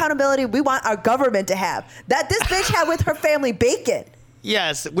level of accountability we want our government to have. That this bitch had with her family bacon.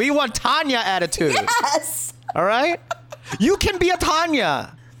 Yes, we want Tonya attitude. Yes. All right? You can be a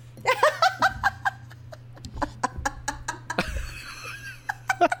Tonya.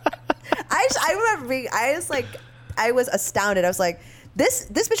 I remember being, I was astounded. I was like, this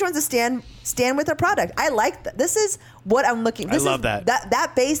bitch wants to stand with her product. I like that. This is what I'm looking. This I love is,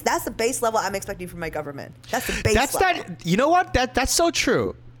 that base. That's the base level I'm expecting from my government. That's the base. Level. You know what? That's so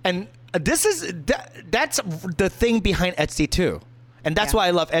true. And that's the thing behind Etsy too. And that's why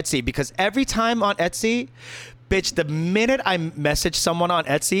I love Etsy, because every time on Etsy, bitch, the minute I message someone on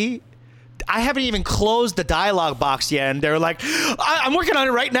Etsy, I haven't even closed the dialogue box yet, and they're like, I'm working on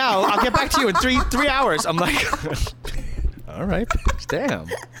it right now. I'll get back to you in three hours. I'm like, all right, bitch, damn.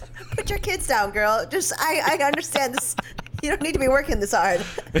 Put your kids down, girl. Just I understand this. You don't need to be working this hard.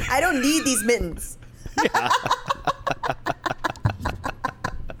 I don't need these mittens. Yeah.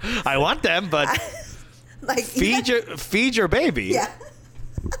 I want them, but feed your baby. Yeah.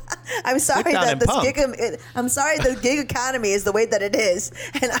 I'm sorry that the gig economy is the way that it is,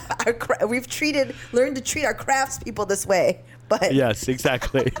 and we've learned to treat our craftspeople this way. But yes,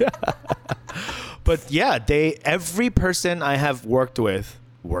 exactly. But yeah, every person I have worked with,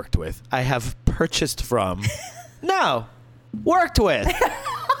 I have purchased from, no, worked with.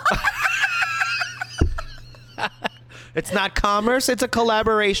 It's not commerce; it's a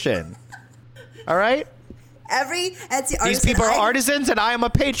collaboration. All right. Every Etsy artisan. These people are artisans, and I am a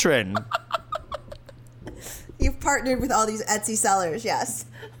patron. You've partnered with all these Etsy sellers, yes.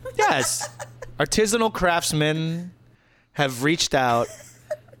 Yes. Artisanal craftsmen have reached out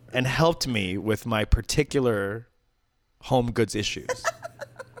and helped me with my particular home goods issues.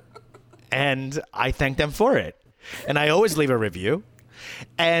 And I thank them for it. And I always leave a review.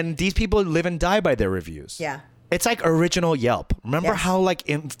 And these people live and die by their reviews. Yeah. It's like original Yelp. Remember how like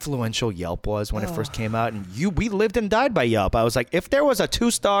influential Yelp was when it first came out? And we lived and died by Yelp. I was like, if there was a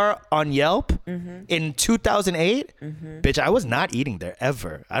 2-star on Yelp in 2008, bitch, I was not eating there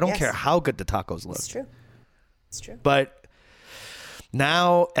ever. I don't care how good the tacos look. It's true. It's true. But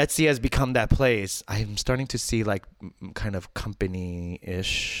now Etsy has become that place. I'm starting to see like kind of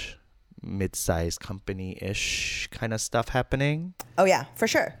company-ish, mid-sized company-ish kind of stuff happening. Oh yeah, for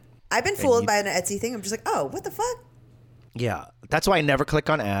sure. I've been fooled by an Etsy thing. I'm just like, oh, what the fuck? Yeah. That's why I never click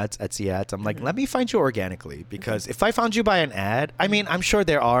on ads, Etsy ads. I'm like, let me find you organically. Because if I found you by an ad, I mean, I'm sure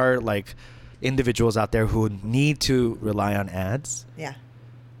there are like individuals out there who need to rely on ads. Yeah.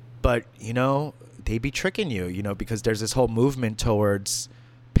 But, they be tricking you, because there's this whole movement towards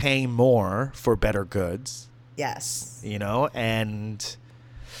paying more for better goods. Yes. And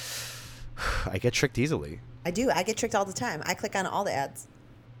I get tricked easily. I do. I get tricked all the time. I click on all the ads.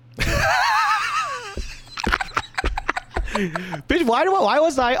 Bitch, why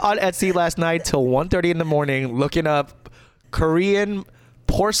was I on Etsy last night till 1:30 in the morning looking up Korean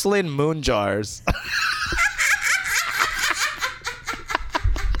porcelain moon jars?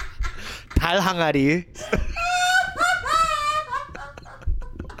 달항아리.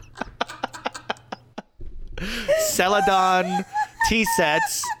 Celadon tea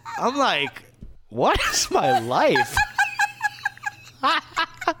sets. I'm like, what is my life?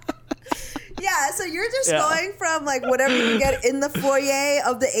 Yeah, Yeah, so you're just Yeah. going from like whatever you get in the foyer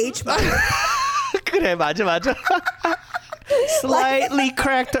of the H bar. 그래, 맞아. Slightly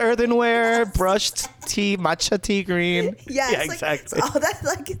cracked earthenware, brushed tea, matcha tea green. Yeah, yeah, it's exactly.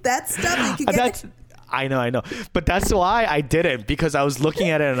 Like, that stuff that you can get. I know. But that's why I didn't, because I was looking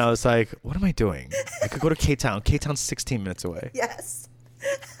at it and I was like, what am I doing? I could go to K-Town. K-Town's 16 minutes away. Yes.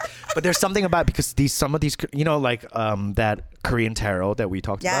 But there's something about, because some of these, like that Korean tarot that we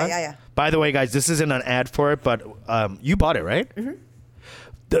talked about. Yeah. By the way, guys, this isn't an ad for it, but you bought it, right? Mm-hmm.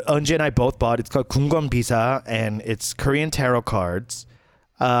 Eunji and I both bought it. It's called Kungon Bisa, and it's Korean tarot cards.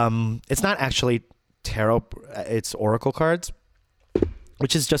 It's not actually tarot, it's oracle cards,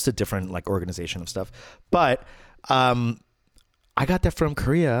 which is just a different like organization of stuff. But I got that from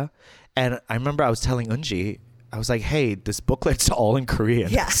Korea, and I remember I was telling Eunji, I was like, hey, this booklet's all in Korean.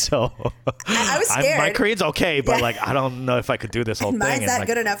 Yeah. So I was scared. My Korean's okay, but Yeah. like I don't know if I could do this whole Mine's thing. not like,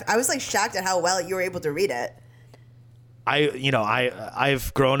 good enough. I was like shocked at how well you were able to read it.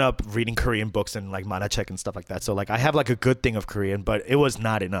 I've grown up reading Korean books and like manhwa and stuff like that. So like I have like a good thing of Korean, but it was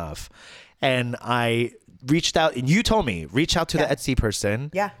not enough. And I reached out, and you told me reach out to the Etsy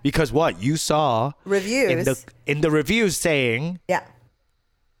person. Yeah. Because what you saw Reviews. in the reviews saying Yeah.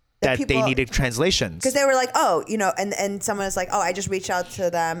 that they needed translations. Because they were like, oh, and someone was like, oh, I just reached out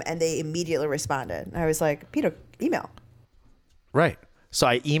to them and they immediately responded. And I was like, Peter, email. Right. So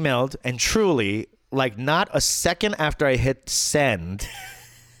I emailed, and truly, like not a second after I hit send,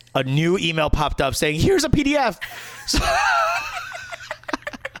 a new email popped up saying, here's a PDF.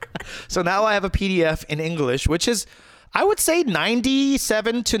 So now I have a PDF in English, which is, I would say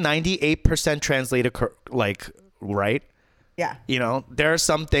 97 to 98% translated, right? Yeah. There are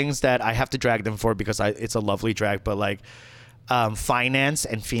some things that I have to drag them for because it's a lovely drag, but like finance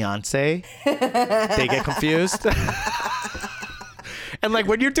and fiance, they get confused. And like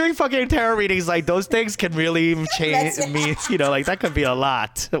when you're doing fucking tarot readings, like those things can really change me. Like that could be a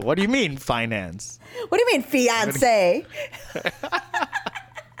lot. What do you mean finance? What do you mean fiance?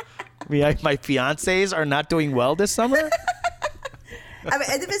 My fiancés are not doing well this summer. I mean,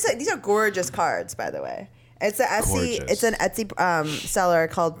 these are gorgeous cards, by the way. It's an Etsy. Gorgeous. It's an Etsy seller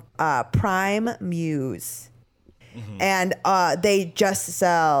called Prime Muse, and they just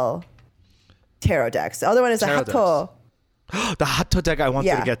sell tarot decks. The other one is Tarot a Hato. The Hato deck I wanted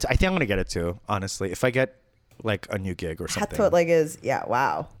Yeah. to get to. I think I'm gonna get it too. Honestly, if I get like a new gig or something. Hato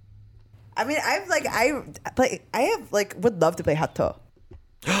wow. I mean, would love to play Hato.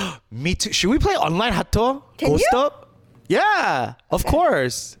 Me too. Should we play online Hato? Can you? Up? Yeah, of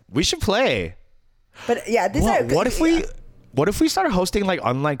course. We should play. But yeah, What if we started hosting like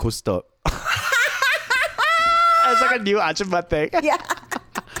online Ghost Up? As like a new Achimba thing. Yeah.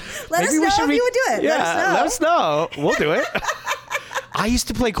 Let us know if you would do it. Yeah, let us know. We'll do it. I used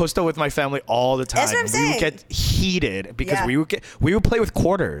to play Costa with my family all the time. That's what I'm saying. We would get heated because Yeah. we would play with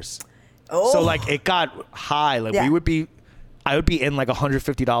quarters. Oh. So like it got high. Like Yeah. I would be in like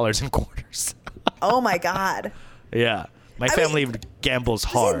 $150 in quarters. Oh my God. Yeah. My family gambles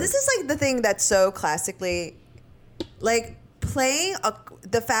hard. This is like the thing that's so classically, like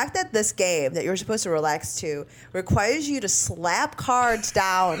the fact that this game that you're supposed to relax to requires you to slap cards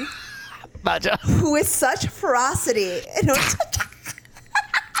down 맞아. with such ferocity.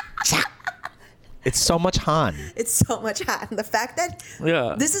 It's so much Han. It's so much hot. And the fact that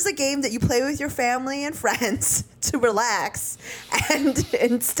this is a game that you play with your family and friends to relax, and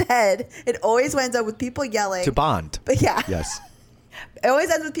instead it always ends up with people yelling. To bond. But yeah. Yes. It always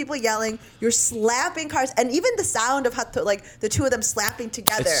ends with people yelling. You're slapping cards, and even the sound of like the two of them slapping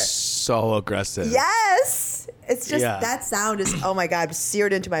together. It's so aggressive. Yes, it's just that sound is oh my God,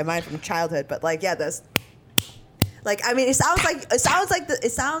 seared into my mind from childhood. But like this, like I mean, it sounds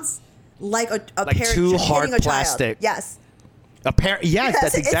like a Like parent too hitting hard a plastic. child. Yes, Yes,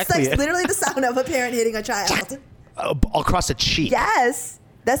 that's exactly it's like it. literally the sound of a parent hitting a child. Across the cheek. Yes,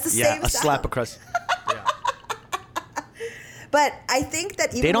 that's the same Yeah, sound. a slap across. Yeah. But I think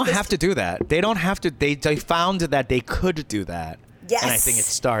that even They don't with have to do that. They don't have to. They found that they could do that. Yes. And I think it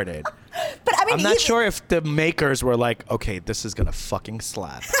started. But I mean, I'm not sure if the makers were like, okay, this is gonna fucking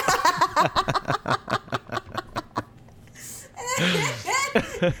slap.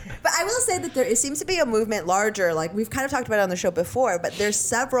 But I will say that there seems to be a movement larger, like we've kind of talked about it on the show before, but there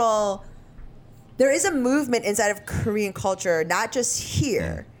is a movement inside of Korean culture, not just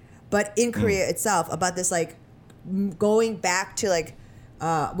here, but in Korea itself, about this like going back to like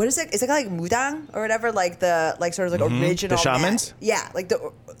what is it? Is it like mudang or whatever? Like the sort of like original The shamans? like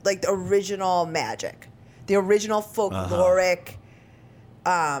the original magic. The original folkloric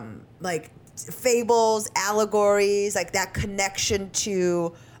like fables, allegories, like that connection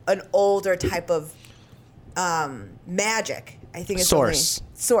to an older type of magic. I think it's source.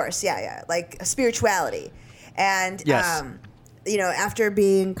 Yeah, like a spirituality, and yes. After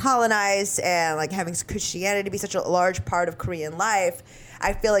being colonized and like having Christianity be such a large part of Korean life,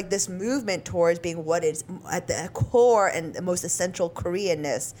 I feel like this movement towards being what is at the core and the most essential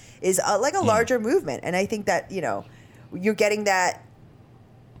Koreanness is like a larger movement, and I think that you're getting that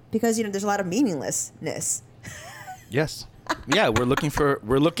because there's a lot of meaninglessness. Yes. Yeah, we're looking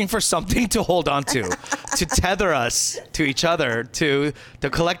for something to hold on to tether us to each other, to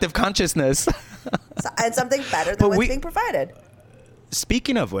the collective consciousness. And something better than what's being provided.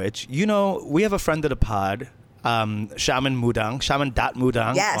 Speaking of which, we have a friend of the pod,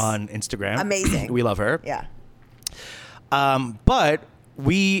 shaman.mudang yes. on Instagram. Amazing. We love her. Yeah. But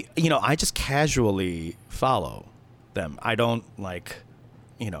we, I just casually follow them. I don't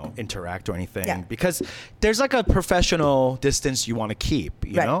interact or anything because there's like a professional distance you want to keep,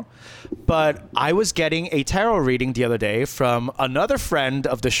 you know? But I was getting a tarot reading the other day from another friend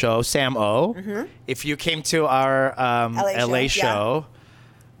of the show, Sam O. Mm-hmm. If you came to our LA show,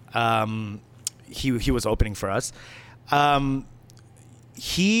 he was opening for us.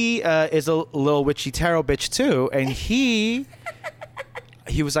 He is a little witchy tarot bitch too, and he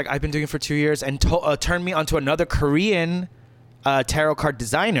was like, I've been doing it for 2 years, and turned me onto another Korean tarot card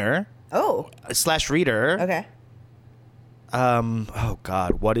designer. / reader. Okay. Oh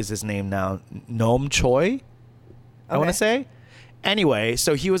God, what is his name now? Noam Choi, I want to say. Anyway,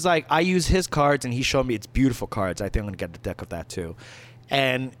 so he was like, I use his cards, and he showed me it's beautiful cards. I think I'm gonna get a deck of that too.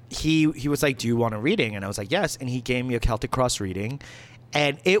 And he was like, do you want a reading? And I was like, yes. And he gave me a Celtic Cross reading,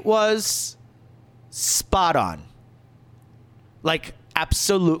 and it was spot on, like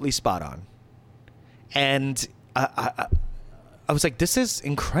absolutely spot on. And I was like, this is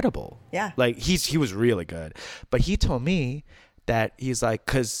incredible. Yeah. Like he was really good. But he told me that he's like,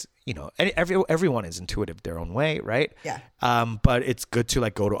 because, everyone is intuitive their own way, right? Yeah. But it's good to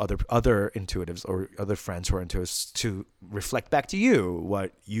like go to other intuitives or other friends who are intuitives to reflect back to you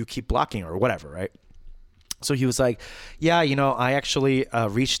what you keep blocking or whatever, right? So he was like, yeah, I actually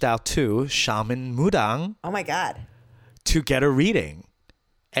reached out to Shaman Mudang. Oh my God. To get a reading.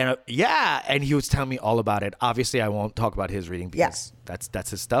 And and he was telling me all about it. Obviously, I won't talk about his reading because that's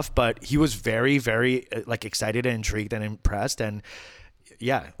his stuff. But he was very, very excited and intrigued and impressed. And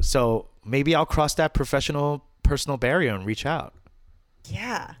so maybe I'll cross that professional, personal barrier and reach out.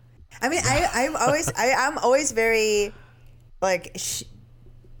 Yeah, I mean, I'm always very like.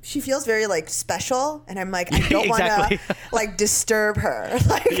 She feels very like special, and I'm like, I don't want to like disturb her.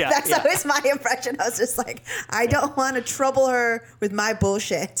 That's always my impression. I was just like, I don't want to trouble her with my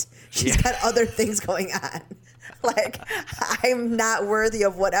bullshit. She's got other things going on. Like, I'm not worthy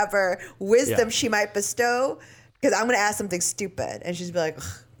of whatever wisdom she might bestow because I'm going to ask something stupid, and she's be like,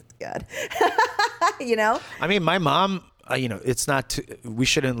 God, I mean, my mom, it's not. We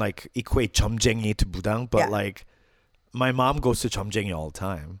shouldn't like equate 점쟁이 to budang, but like. My mom goes to 점쟁이 all the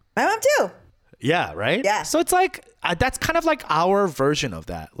time. My mom too. Yeah, right? Yeah. So it's like, that's kind of like our version of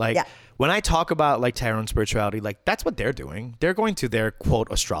that. Like, when I talk about like tarot and spirituality, like that's what they're doing. They're going to their quote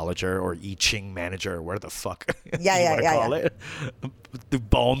astrologer or I Ching manager or where the fuck call it. The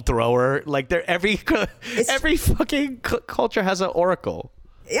bone thrower. Like every fucking culture has an oracle.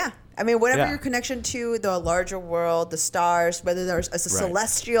 Yeah. I mean, whatever your connection to the larger world, the stars, whether there's a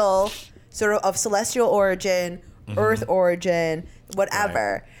celestial, sort of celestial origin, Earth origin,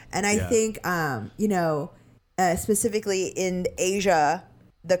 whatever. And I think, specifically in Asia,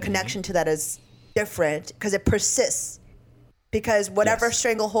 the connection to that is different because it persists. Because whatever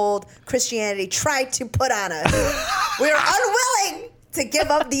stranglehold Christianity tried to put on us, we are unwilling to give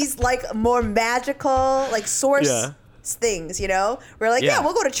up these like more magical like source things. We're like,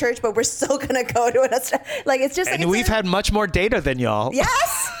 we'll go to church, but we're still gonna go to like it's just. And we've had much more data than y'all.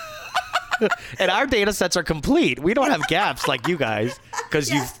 Yes. And our data sets are complete. We don't have gaps like you guys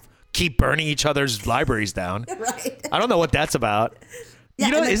because you keep burning each other's libraries down. Right. I don't know what that's about.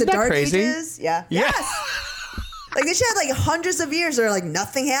 Yeah, isn't that crazy? Ages, yes. Like they should have like hundreds of years or like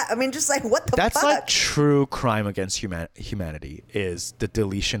nothing happened. I mean, just like what the That's fuck? like true crime against humanity is the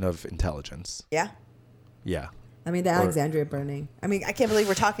deletion of intelligence. Yeah. Yeah. I mean, the Alexandria burning. I mean, I can't believe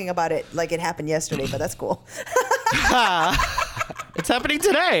we're talking about it like it happened yesterday, but that's cool. It's happening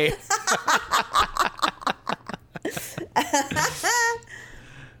today.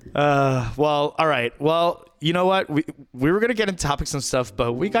 Well, all right. Well, you know what? We were going to get into topics and stuff,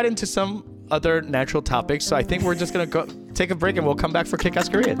 but we got into some other natural topics. So I think we're just going to go take a break and we'll come back for Kick-Ass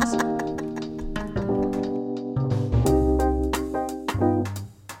Koreans.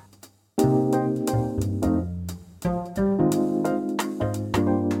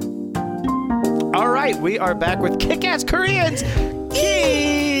 We are back with Kick-Ass Koreans.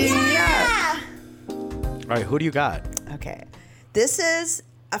 Yeah! All right, who do you got? Okay. This is,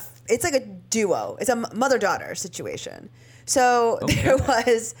 it's like a duo. It's a mother-daughter situation. So there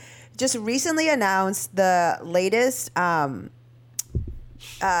was just recently announced the latest, what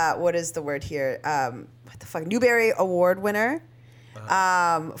is the word here? What the fuck? Newbery Award winner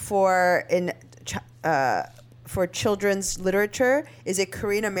for children's literature is a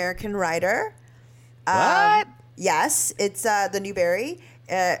Korean American writer. What? Yes, it's the Newbery.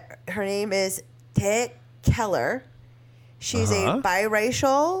 Her name is Tae Keller. She's a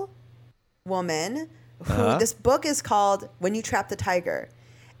biracial woman who this book is called When You Trap the Tiger.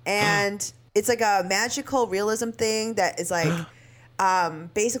 And it's like a magical realism thing that is like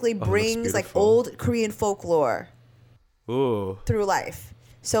basically brings like old Korean folklore through life.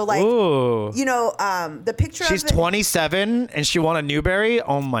 So like, you know, the picture She's of it, 27 and she won a Newbery?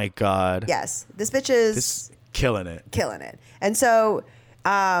 Oh my God. yes, this bitch is killing it. killing it. And so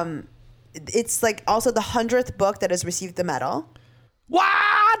it's like also the 100th book that has received the medal.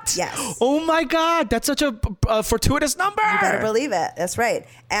 What? Yes. Oh my God. That's such a fortuitous number. You better believe it. That's right.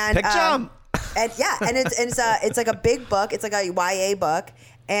 And Pick jump. and yeah, and it's like a big book. It's like a YA book,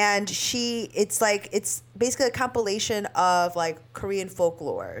 and it's basically a compilation of like Korean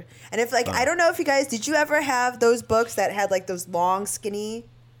folklore. And if like I don't know if you guys, did you ever have those books that had like those long skinny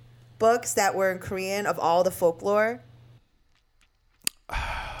books that were in Korean of all the folklore?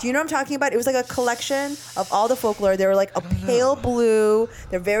 Do you know what I'm talking about? It was like a collection of all the folklore. They were like a pale blue.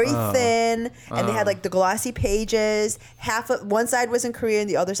 They're very thin, and they had like the glossy pages. One side was in Korean,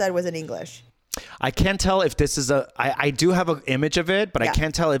 the other side was in English. I can't tell if this is I do have an image of it, but I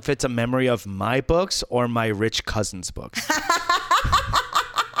can't tell if it's a memory of my books or my rich cousin's books.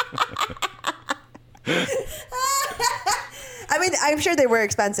 I mean, I'm sure they were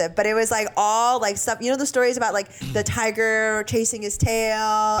expensive, but it was like all like stuff. You know the stories about like the tiger chasing his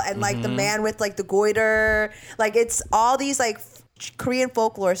tail and like the man with like the goiter. Like it's all these like Korean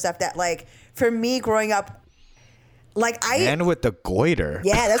folklore stuff that like for me growing up, like Man with the goiter.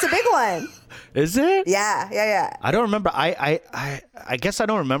 Yeah, that's a big one. Is it? Yeah. I don't remember. I guess I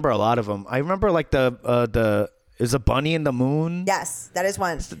don't remember a lot of them. I remember like the is a bunny in the moon. Yes, that is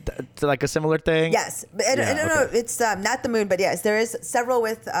one. It's like a similar thing. Yes, but I don't know. It's not the moon, but yes, there is several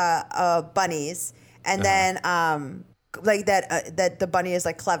with bunnies, and then like that the bunny is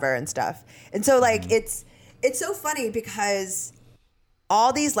like clever and stuff. And so like it's so funny because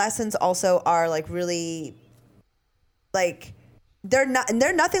all these lessons also are like really like they're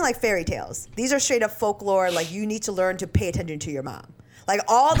nothing like fairy tales. These are straight up folklore. Like you need to learn to pay attention to your mom. Like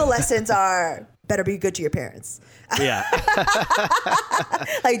all the lessons are better be good to your parents. Yeah.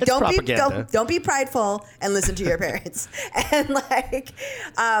 Like don't be prideful and listen to your parents. And like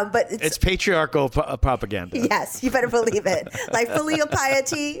but it's patriarchal propaganda. Yes, you better believe it. Like filial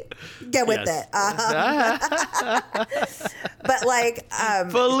piety, get with it. But like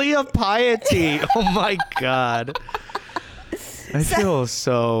filial piety. Oh my God. I feel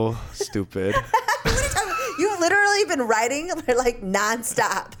so stupid. You've literally been writing like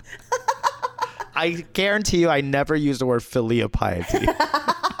nonstop. I guarantee you I never used the word filial piety.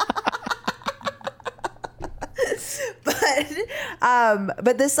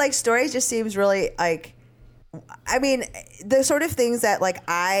 But this like story just seems really like, I mean, the sort of things that like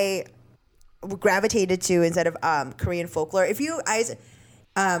I gravitated to instead of Korean folklore. If you guys,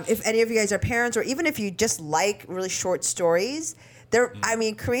 if any of you guys are parents, or even if you just like really short stories, I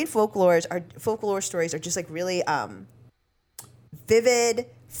mean, Korean folklore stories are just like really vivid,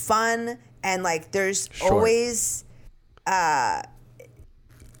 fun. And like, there's always, it's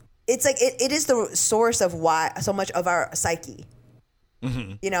like it is the source of why so much of our psyche.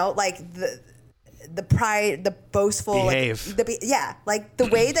 Mm-hmm. You know, like the pride, the boastful, behave. Like the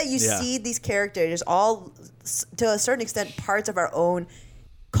way that you see these characters, all to a certain extent, parts of our own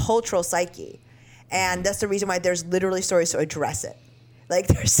cultural psyche, and that's the reason why there's literally stories to address it. Like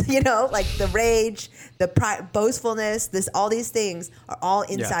there's, you know, like the rage, the boastfulness, all these things are all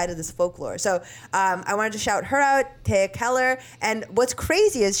inside of this folklore. So I wanted to shout her out, Tae Keller. And what's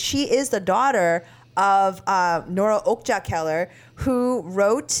crazy is she is the daughter of Nora Okja Keller, who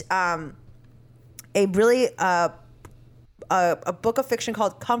wrote a really a book of fiction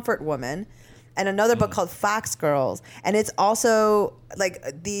called Comfort Woman, and another book called Fox Girls. And it's also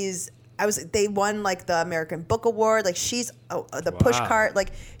like these. They won like the American Book Award. Like she's the pushcart.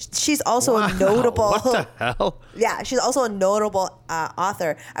 Like she's also a notable. What the hell? Yeah, she's also a notable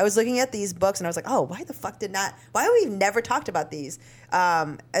author. I was looking at these books and I was like, oh, why have we never talked about these?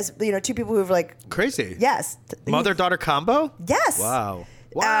 As you know, two people who've like crazy. Yes. Mother-daughter combo? Yes. Wow.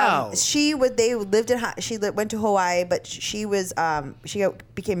 Wow. They lived in. Went to Hawaii, but she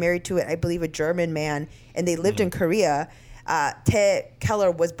became married to I believe a German man, and they lived in Korea. Tae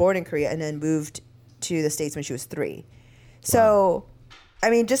Keller was born in Korea and then moved to the States when she was 3. So, I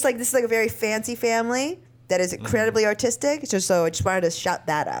mean, just like this is like a very fancy family that is incredibly artistic. So I just wanted to shout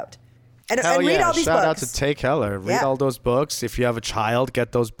that out. And read all these Shout books. out to Tae Keller. Read all those books. If you have a child,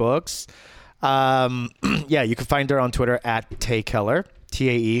 get those books. You can find her on Twitter at Tae Keller,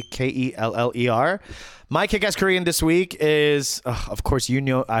 TAEKELLER. My kick-ass Korean this week is, of course, you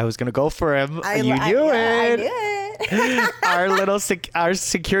knew I was gonna go for him. You knew it. I knew it. our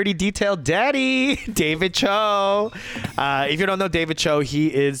security detail daddy, David Cho. If you don't know David Cho,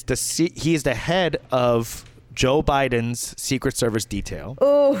 he is the head of Joe Biden's Secret Service detail.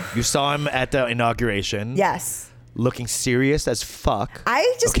 Oh, you saw him at the inauguration. yes. Looking serious as fuck.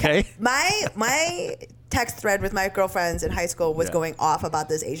 I just okay. My text thread with my girlfriends in high school was going off about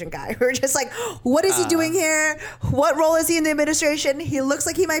this Asian guy. We were just like, what is he doing here? What role is he in the administration? He looks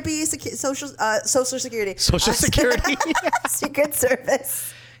like he might be Social Security. Social Security. Secret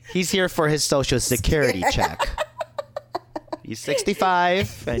Service. He's here for his Social Security check. He's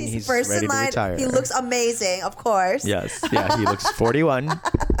 65 and he's first ready in line. to retire. He looks amazing, of course. Yes. Yeah, he looks 41.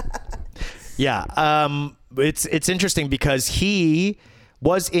 Yeah. It's interesting because he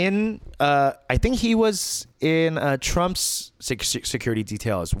was in I think he was in Trump's security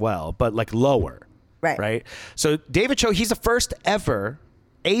detail as well, but like lower. Right. So David Cho, he's the first ever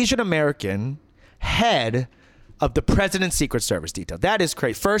Asian American head of the president's Secret Service detail. That is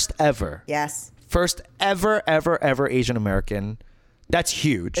crazy. First ever. Yes. First ever Asian American. That's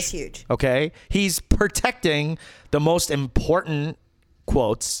huge. That's huge. Okay. He's protecting the most important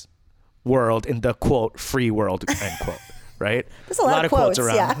quotes world in the quote free world end quote. Right? There's a lot of quotes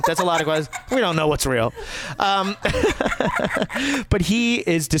around. Yeah. That's a lot of quotes. We don't know what's real. But he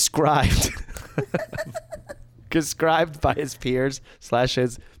is described by his peers /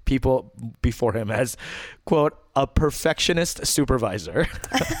 his people before him as, quote, a perfectionist supervisor,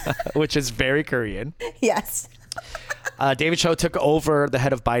 which is very Korean. Yes. David Cho took over the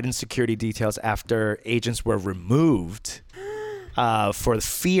head of Biden's security details after agents were removed for the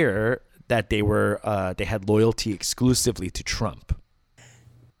fear that they had loyalty exclusively to Trump.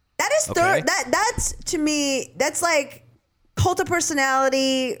 That is that's to me, that's like cult of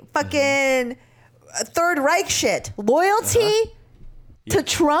personality, fucking Third Reich shit. Loyalty to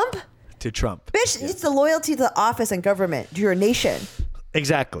Trump? To Trump. Bitch, it's the loyalty to the office and government, to your nation.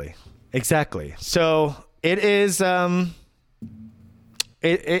 Exactly. So it is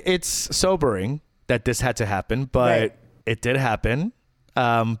it's sobering that this had to happen, but it did happen.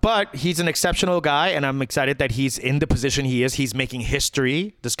 But he's an exceptional guy, and I'm excited that he's in the position he is. He's making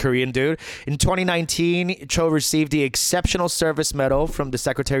history, this Korean dude. In 2019, Cho received the Exceptional Service Medal from the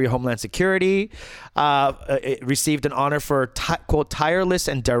Secretary of Homeland Security. It received an honor for, quote, tireless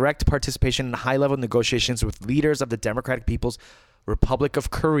and direct participation in high-level negotiations with leaders of the Democratic People's Republic of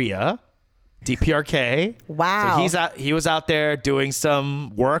Korea, DPRK. Wow. So he was out there doing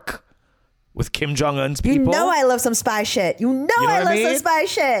some work with Kim Jong-un's people. You know I love some spy shit. You know I love some spy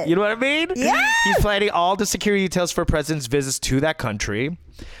shit. You know what I mean? Yeah. He's planning all the security details for president's visits to that country.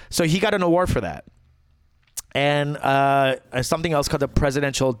 So he got an award for that. And something else called the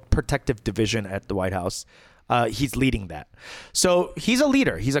Presidential Protective Division at the White House. He's leading that. So he's a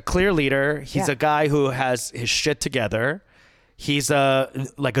leader. He's a clear leader. He's a guy who has his shit together. He's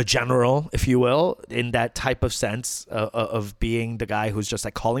like a general, if you will, in that type of sense of being the guy who's just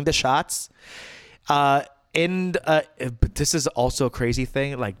like calling the shots. But this is also a crazy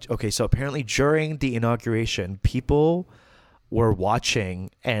thing. Like, okay, so apparently during the inauguration, people were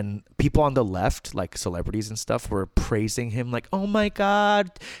watching, and people on the left, like celebrities and stuff, were praising him, like, "Oh my God,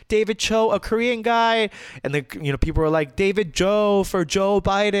 David Cho, a Korean guy," and then people were like, "David Cho for Joe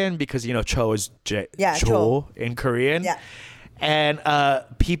Biden," because Cho is Cho in Korean. Yeah. And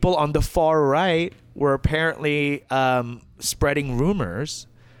people on the far right were apparently spreading rumors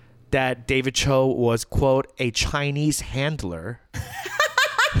that David Cho was, quote, a Chinese handler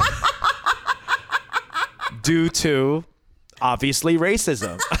due to, obviously,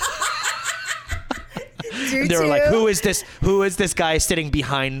 racism. They were like, who is this guy sitting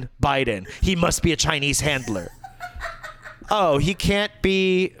behind Biden? He must be a Chinese handler. Oh, he can't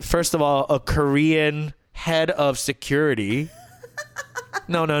be, first of all, a Korean head of security.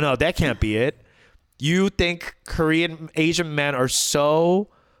 No, that can't be it. You think Korean Asian men are so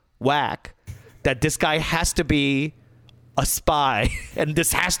whack that this guy has to be a spy and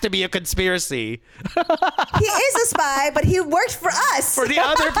this has to be a conspiracy. He is a spy, but he works for us. For the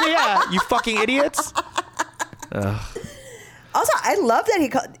other, you fucking idiots. Also, I love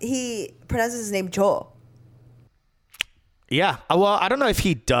that he pronounces his name Joel. Yeah. Well, I don't know if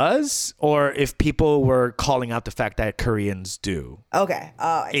he does or if people were calling out the fact that Koreans do. Okay.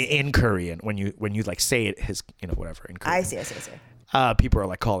 Oh, I see. In Korean, when you like say it, whatever in Korean. I see. People are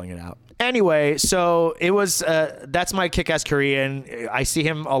like calling it out. Anyway, so it was. That's my kick-ass Korean. I see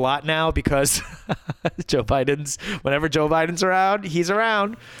him a lot now because whenever Joe Biden's around, he's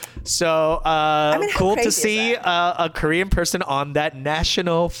around. So cool to see a Korean person on that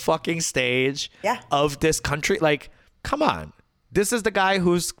national fucking stage of this country. Like, come on, this is the guy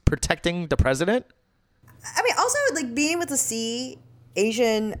who's protecting the president. I mean, also like being able to see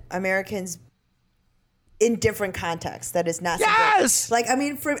Asian Americans in different contexts that is not yes like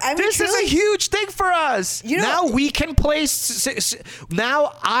this is a huge thing for us. Now we can play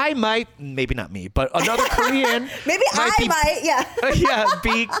now I might, maybe not me, but another Korean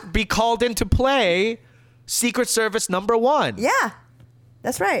be called in to play Secret Service #1.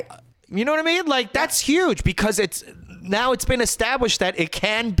 That's right. You know what I mean? Like that's huge because it's been established that it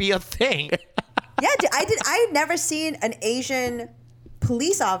can be a thing. I had never seen an Asian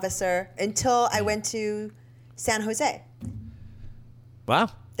police officer until I went to San Jose. Wow.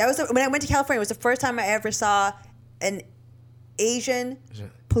 That was when I went to California. It was the first time I ever saw an Asian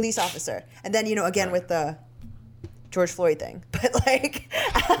police officer. And then, again with the George Floyd thing. But like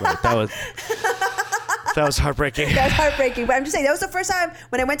that was heartbreaking. That was heartbreaking. But I'm just saying, that was the first time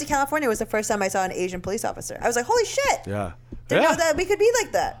when I went to California, it was the first time I saw an Asian police officer. I was like, holy shit. Yeah. Didn't know that we could be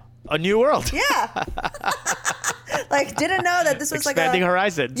like that. A new world. Yeah. Like, didn't know that this was expanding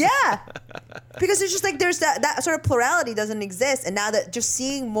horizons. Yeah. Because it's just like there's that sort of plurality doesn't exist. And now that just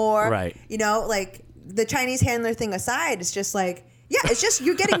seeing more, like the Chinese handler thing aside, it's just like, it's just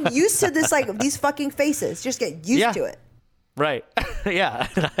you're getting used to this, like these fucking faces. Just get used to it. Right. Yeah.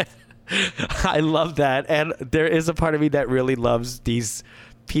 I love that. And there is a part of me that really loves these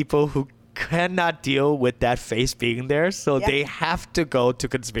people who cannot deal with that face being there, so they have to go to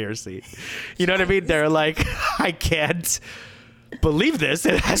conspiracy. You know what I mean? They're like, I can't believe this.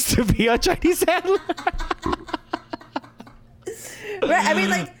 It has to be a Chinese handler. Right. I mean,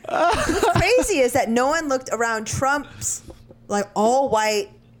 like, what's crazy is that no one looked around Trump's like all white,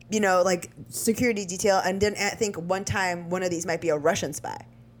 like security detail and didn't think one time one of these might be a Russian spy.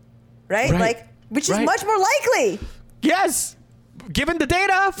 Right? Like, which is much more likely. Yes. Given the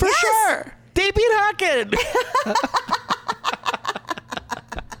data, for sure. They beat hacking.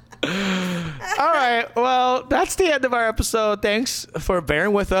 All right. Well, that's the end of our episode. Thanks for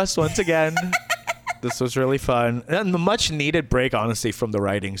bearing with us once again. This was really fun. And a much needed break, honestly, from the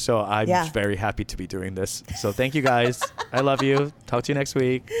writing. So I'm very happy to be doing this. So thank you guys. I love you. Talk to you next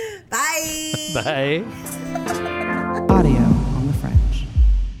week. Bye. Bye.